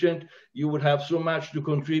patient. You would have so much to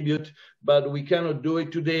contribute, but we cannot do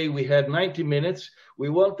it today. We had 90 minutes. We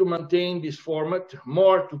want to maintain this format,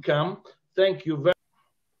 more to come. Thank you very much.